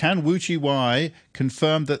 can Wu Chi-wai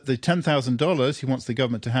confirm that the $10,000 he wants the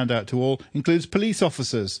government to hand out to all includes police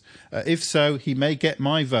officers? If so, he may get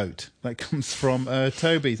my vote. That comes from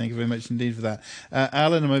Toby. Thank you very much indeed for that.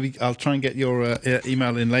 Alan, maybe I'll try and get your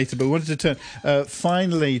email in later, but we wanted to turn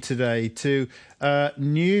finally today to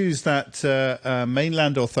news that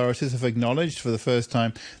mainland authorities have acknowledged for the first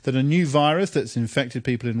time that a new virus that's infected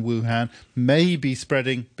people in Wuhan may be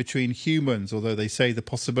spreading between humans, although they say the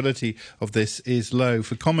possibility of this is low.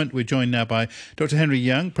 For comment, we're joined now by Dr. Henry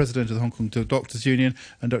Young, President of the Hong Kong Doctors Union,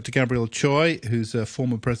 and Dr. Gabrielle Choi, who's a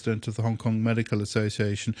former President of the Hong Kong Medical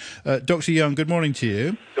Association. Dr. Young, good morning to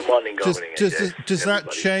you. Good morning, Does that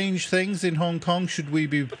change things in Hong Kong? Should we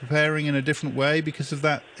be preparing in a different way because of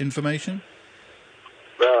that information?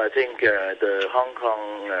 Well, I think the Hong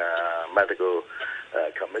Kong medical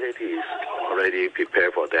community is already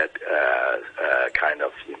prepared for that kind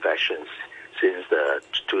of infections since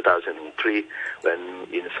 2003, when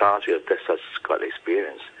in SARS we have such good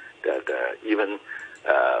experience that even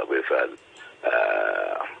with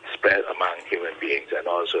spread among human beings and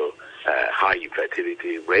also high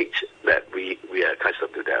infectivity rate, that we are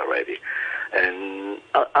accustomed to that already. And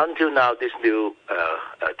until now, this new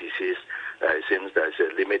disease seems there's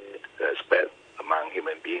a limited spread among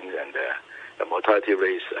human beings, and the mortality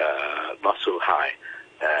rates not so high.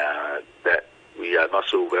 That we are not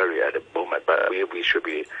so worried at the moment, but we should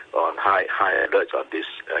be on high alert on this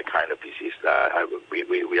kind of disease.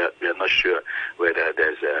 We are not sure whether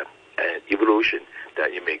there's an evolution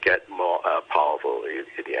that it may get more powerful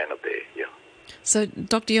at the end of the year. So,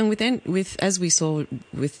 Dr. Young, as we saw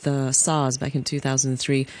with SARS back in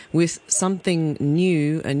 2003, with something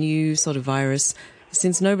new, a new sort of virus,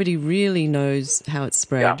 since nobody really knows how it's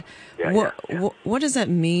spread, what does that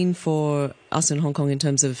mean for us in Hong Kong in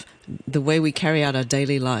terms of the way we carry out our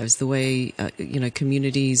daily lives, the way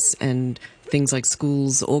communities and things like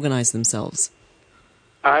schools organize themselves?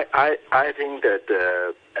 I think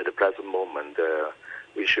that at the present moment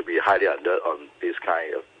we should be highly alert on this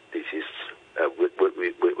kind of disease.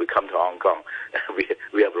 We come to Hong Kong.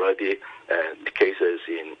 We have already cases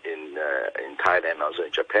in Thailand, also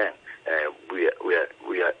in Japan. We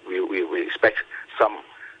expect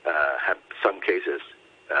have some cases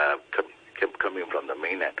coming from the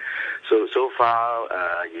mainland. So far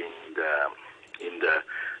in the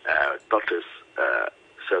doctors'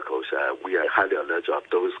 circles, we are highly alert of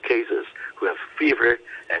those cases who have fever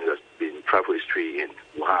and have been travel history in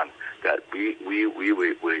Wuhan. That we will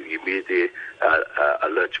immediately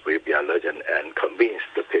be alert and convince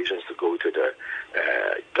the patients to go to the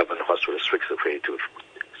government hospital straight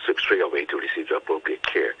away to receive the appropriate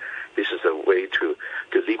care. This is a way to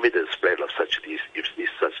limit the spread of such disease if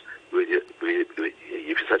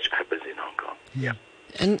such happens in Hong Kong. Yeah.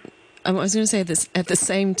 And I was going to say this at the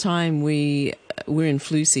same time we're in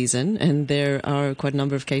flu season, and there are quite a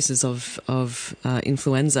number of cases of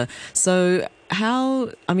influenza. So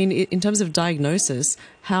in terms of diagnosis,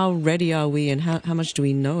 how ready are we, and how much do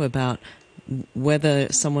we know about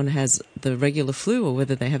whether someone has the regular flu or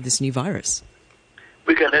whether they have this new virus?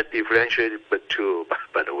 We cannot differentiate the two,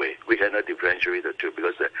 by the way. We cannot differentiate the two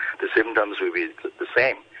because the symptoms will be the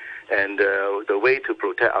same. And the way to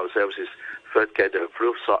protect ourselves is first get the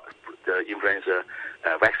flu shot, the influenza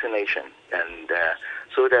vaccination, and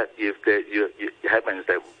so that if it happens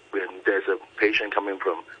that when there's a patient coming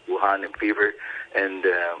from Wuhan and fever, and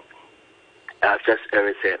just as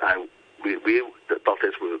I said, the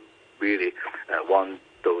doctors will really want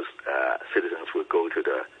those citizens will go to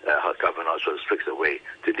the government hospital straight away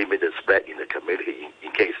to limit the spread in the community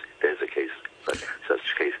in case there's a case,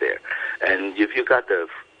 such case there. And if you got the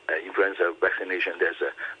influenza vaccination, there's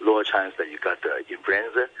a lower chance that you got the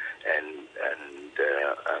influenza, and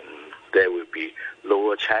there will be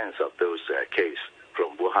lower chance of those cases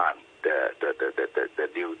from Wuhan, the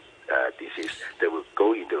new disease that will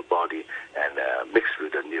go into the body and mix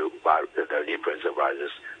with the new the influenza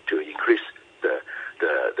virus to increase the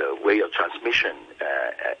way of transmission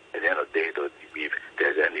at the end of the day, if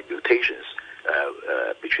there's any mutations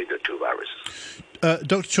between the two viruses.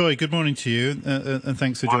 Dr. Choi, good morning to you, and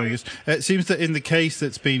thanks for joining us. It seems that in the case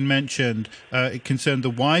that's been mentioned, it concerned the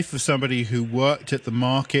wife of somebody who worked at the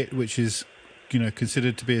market, which is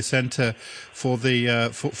considered to be a centre for the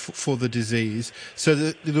for the disease. So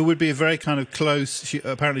there would be a very kind of close.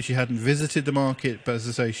 Apparently, she hadn't visited the market, but as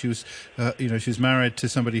I say, she was she was married to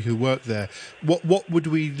somebody who worked there. What would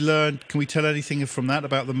we learn? Can we tell anything from that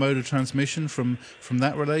about the mode of transmission from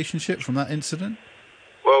that relationship, from that incident?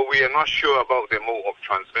 Well, we are not sure about the mode of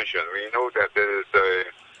transmission. We know that there is a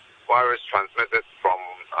virus transmitted from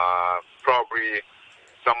probably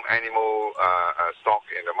some animal stock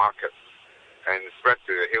in the market and spread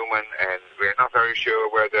to the human, and we're not very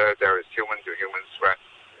sure whether there is human-to-human spread.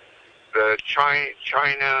 The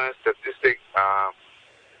China statistic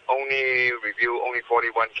only review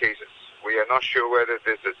 41 cases. We are not sure whether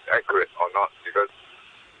this is accurate or not, because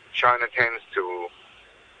China tends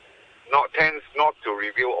not to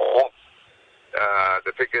review all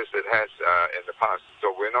the figures it has in the past.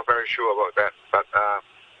 So we're not very sure about that. But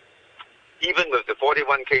even with the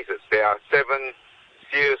 41 cases, there are 7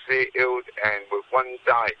 seriously ill and with 1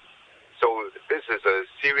 died. So this is a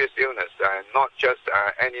serious illness and not just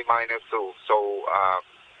any minor flu. So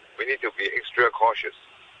we need to be extra cautious.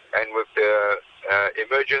 And with the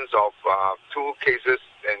emergence of 2 cases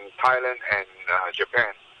in Thailand and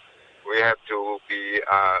Japan, we have to be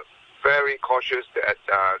very cautious that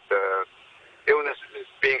the illness is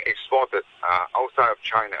being exported outside of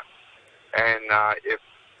China. And if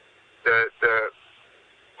the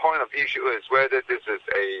point of issue is whether this is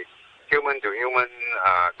a human-to-human,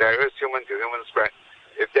 there is human-to-human spread.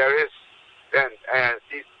 If there is, then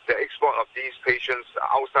the export of these patients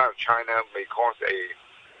outside of China may cause a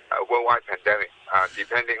worldwide pandemic,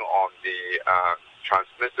 depending on the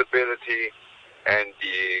transmissibility and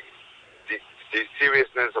the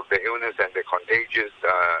seriousness of the illness and the contagious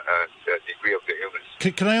the degree of the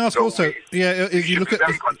illness. Can I ask also? If you look at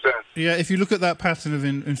if you look at that pattern of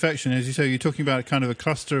infection, as you say, you're talking about kind of a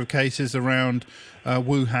cluster of cases around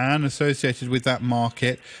Wuhan associated with that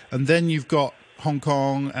market, and then you've got Hong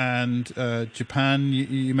Kong and Japan,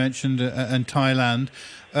 you mentioned, and Thailand.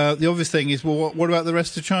 The obvious thing is, well, what about the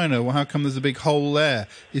rest of China? Well, how come there's a big hole there?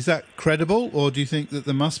 Is that credible, or do you think that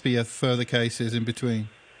there must be further cases in between?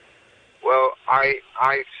 Well, I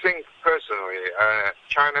think personally,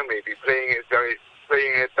 China may be playing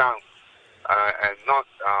it down and not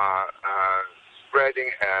spreading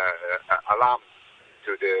alarm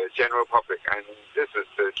to the general public. And this is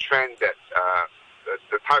the trend that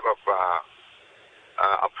the type of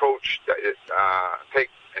approach that is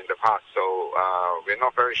taken in the past. So we're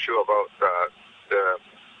not very sure about the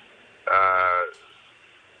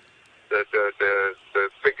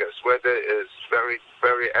figures, whether it's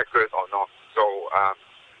very accurate or not. So,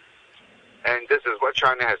 and this is what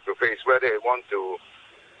China has to face, whether it wants to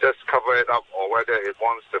just cover it up or whether it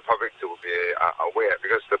wants the public to be aware,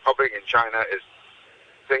 because the public in China is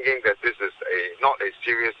thinking that this is not a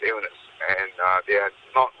serious illness, and they are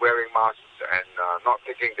not wearing masks and not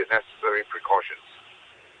taking the necessary precautions.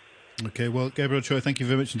 Okay, well, Gabriel Choi, thank you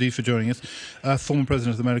very much indeed for joining us. Former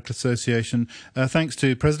President of the Medical Association. Thanks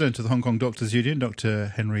to President of the Hong Kong Doctors Union, Dr.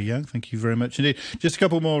 Henry Young. Thank you very much indeed. Just a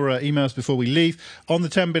couple more emails before we leave. On the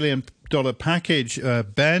 $10 billion package,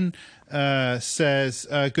 Ben says,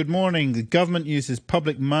 good morning. The government uses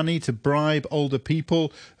public money to bribe older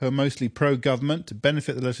people who are mostly pro-government to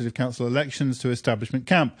benefit the Legislative Council elections to establishment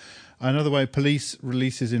camp. Another way, police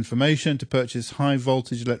releases information to purchase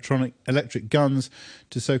high-voltage electric guns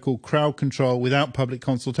to so-called crowd control without public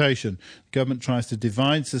consultation. The government tries to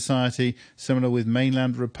divide society, similar with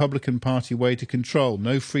mainland Republican Party way to control.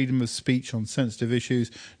 No freedom of speech on sensitive issues,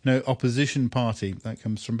 no opposition party. That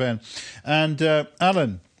comes from Ben. And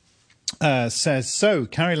Alan says, so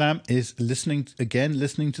Carrie Lam is listening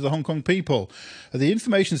to the Hong Kong people. The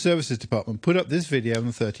Information Services Department put up this video on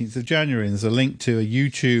the 13th of January, and there's a link to a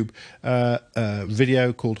YouTube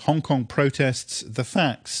video called Hong Kong Protests, The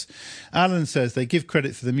Facts. Alan says they give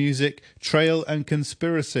credit for the music, trail and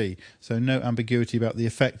conspiracy, so no ambiguity about the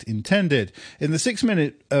effect intended. In the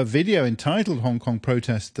 6-minute video entitled Hong Kong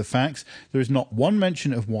Protests, The Facts, there is not one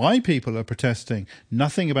mention of why people are protesting,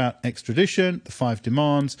 nothing about extradition, the 5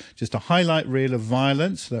 demands, just a highlight reel of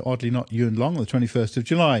violence, though oddly not Yuen Long, on the 21st of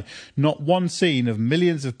July. Not one scene of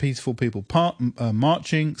millions of peaceful people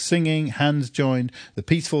marching, singing, hands joined, the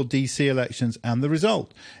peaceful DC elections and the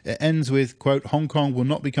result. It ends with, quote, Hong Kong will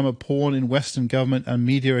not become a pawn in Western government and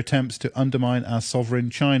media attempts to undermine our sovereign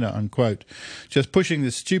China, unquote. Just pushing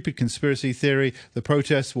this stupid conspiracy theory, the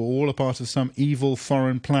protests were all a part of some evil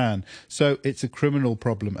foreign plan. So it's a criminal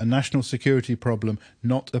problem, a national security problem,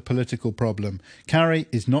 not a political problem. Carrie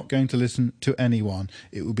is not going to listen to anyone.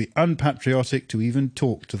 It would be unpatriotic to even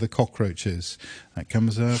talk to the cockroaches. That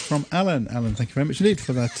comes from Alan. Alan, thank you very much indeed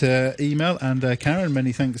for that email. And Karen,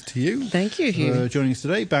 many thanks to you. Thank you, Hugh. For joining us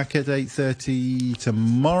today. Back at 8:30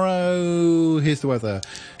 tomorrow. Here's the weather.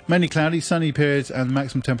 Mainly cloudy, sunny periods, and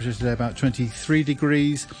maximum temperature today about 23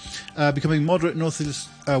 degrees. Becoming moderate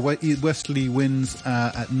north-westerly winds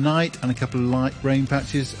at night, and a couple of light rain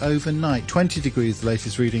patches overnight. 20 degrees, the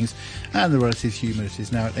latest readings, and the relative humidity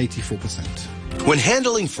is now at 84%. When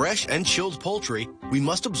handling fresh and chilled poultry, we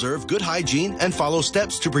must observe good hygiene and follow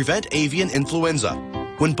steps to prevent avian influenza.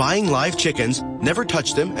 When buying live chickens, never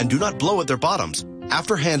touch them and do not blow at their bottoms.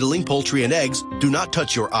 After handling poultry and eggs, do not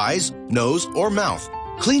touch your eyes, nose, or mouth.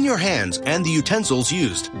 Clean your hands and the utensils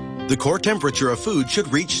used. The core temperature of food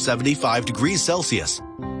should reach 75 degrees Celsius.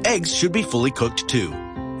 Eggs should be fully cooked too.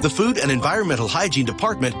 The Food and Environmental Hygiene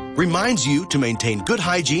Department reminds you to maintain good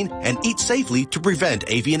hygiene and eat safely to prevent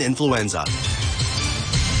avian influenza.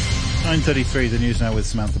 9:33, the news now with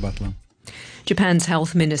Samantha Butler. Japan's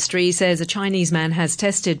health ministry says a Chinese man has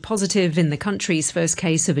tested positive in the country's first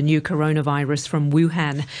case of a new coronavirus from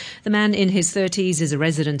Wuhan. The man in his 30s is a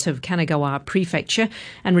resident of Kanagawa Prefecture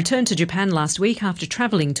and returned to Japan last week after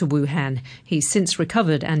travelling to Wuhan. He's since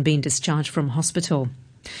recovered and been discharged from hospital.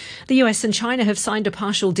 The US and China have signed a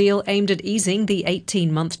partial deal aimed at easing the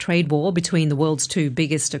 18-month trade war between the world's two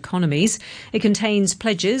biggest economies. It contains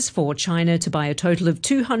pledges for China to buy a total of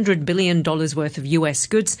 $200 billion worth of US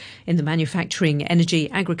goods in the manufacturing,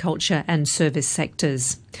 energy, agriculture and service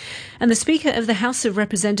sectors. And the Speaker of the House of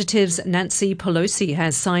Representatives, Nancy Pelosi,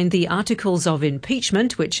 has signed the articles of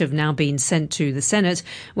impeachment, which have now been sent to the Senate,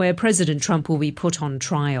 where President Trump will be put on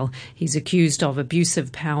trial. He's accused of abuse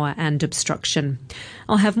of power and obstruction.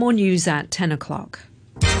 I'll have more news at 10 o'clock.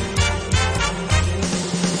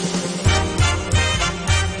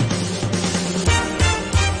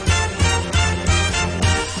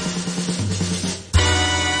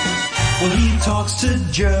 Well, he talks to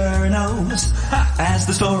journos as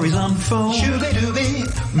the stories unfold. Shooby-dooby,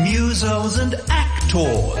 musos and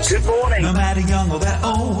actors. Good morning. No matter young or that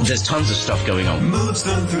old. There's tons of stuff going on. Moves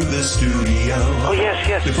them through the studio. Oh,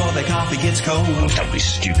 yes. Before their coffee gets cold. Don't be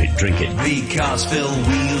stupid, drink it. Because Phil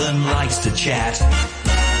Whelan likes to chat.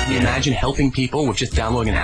 Imagine helping people with just downloading an app.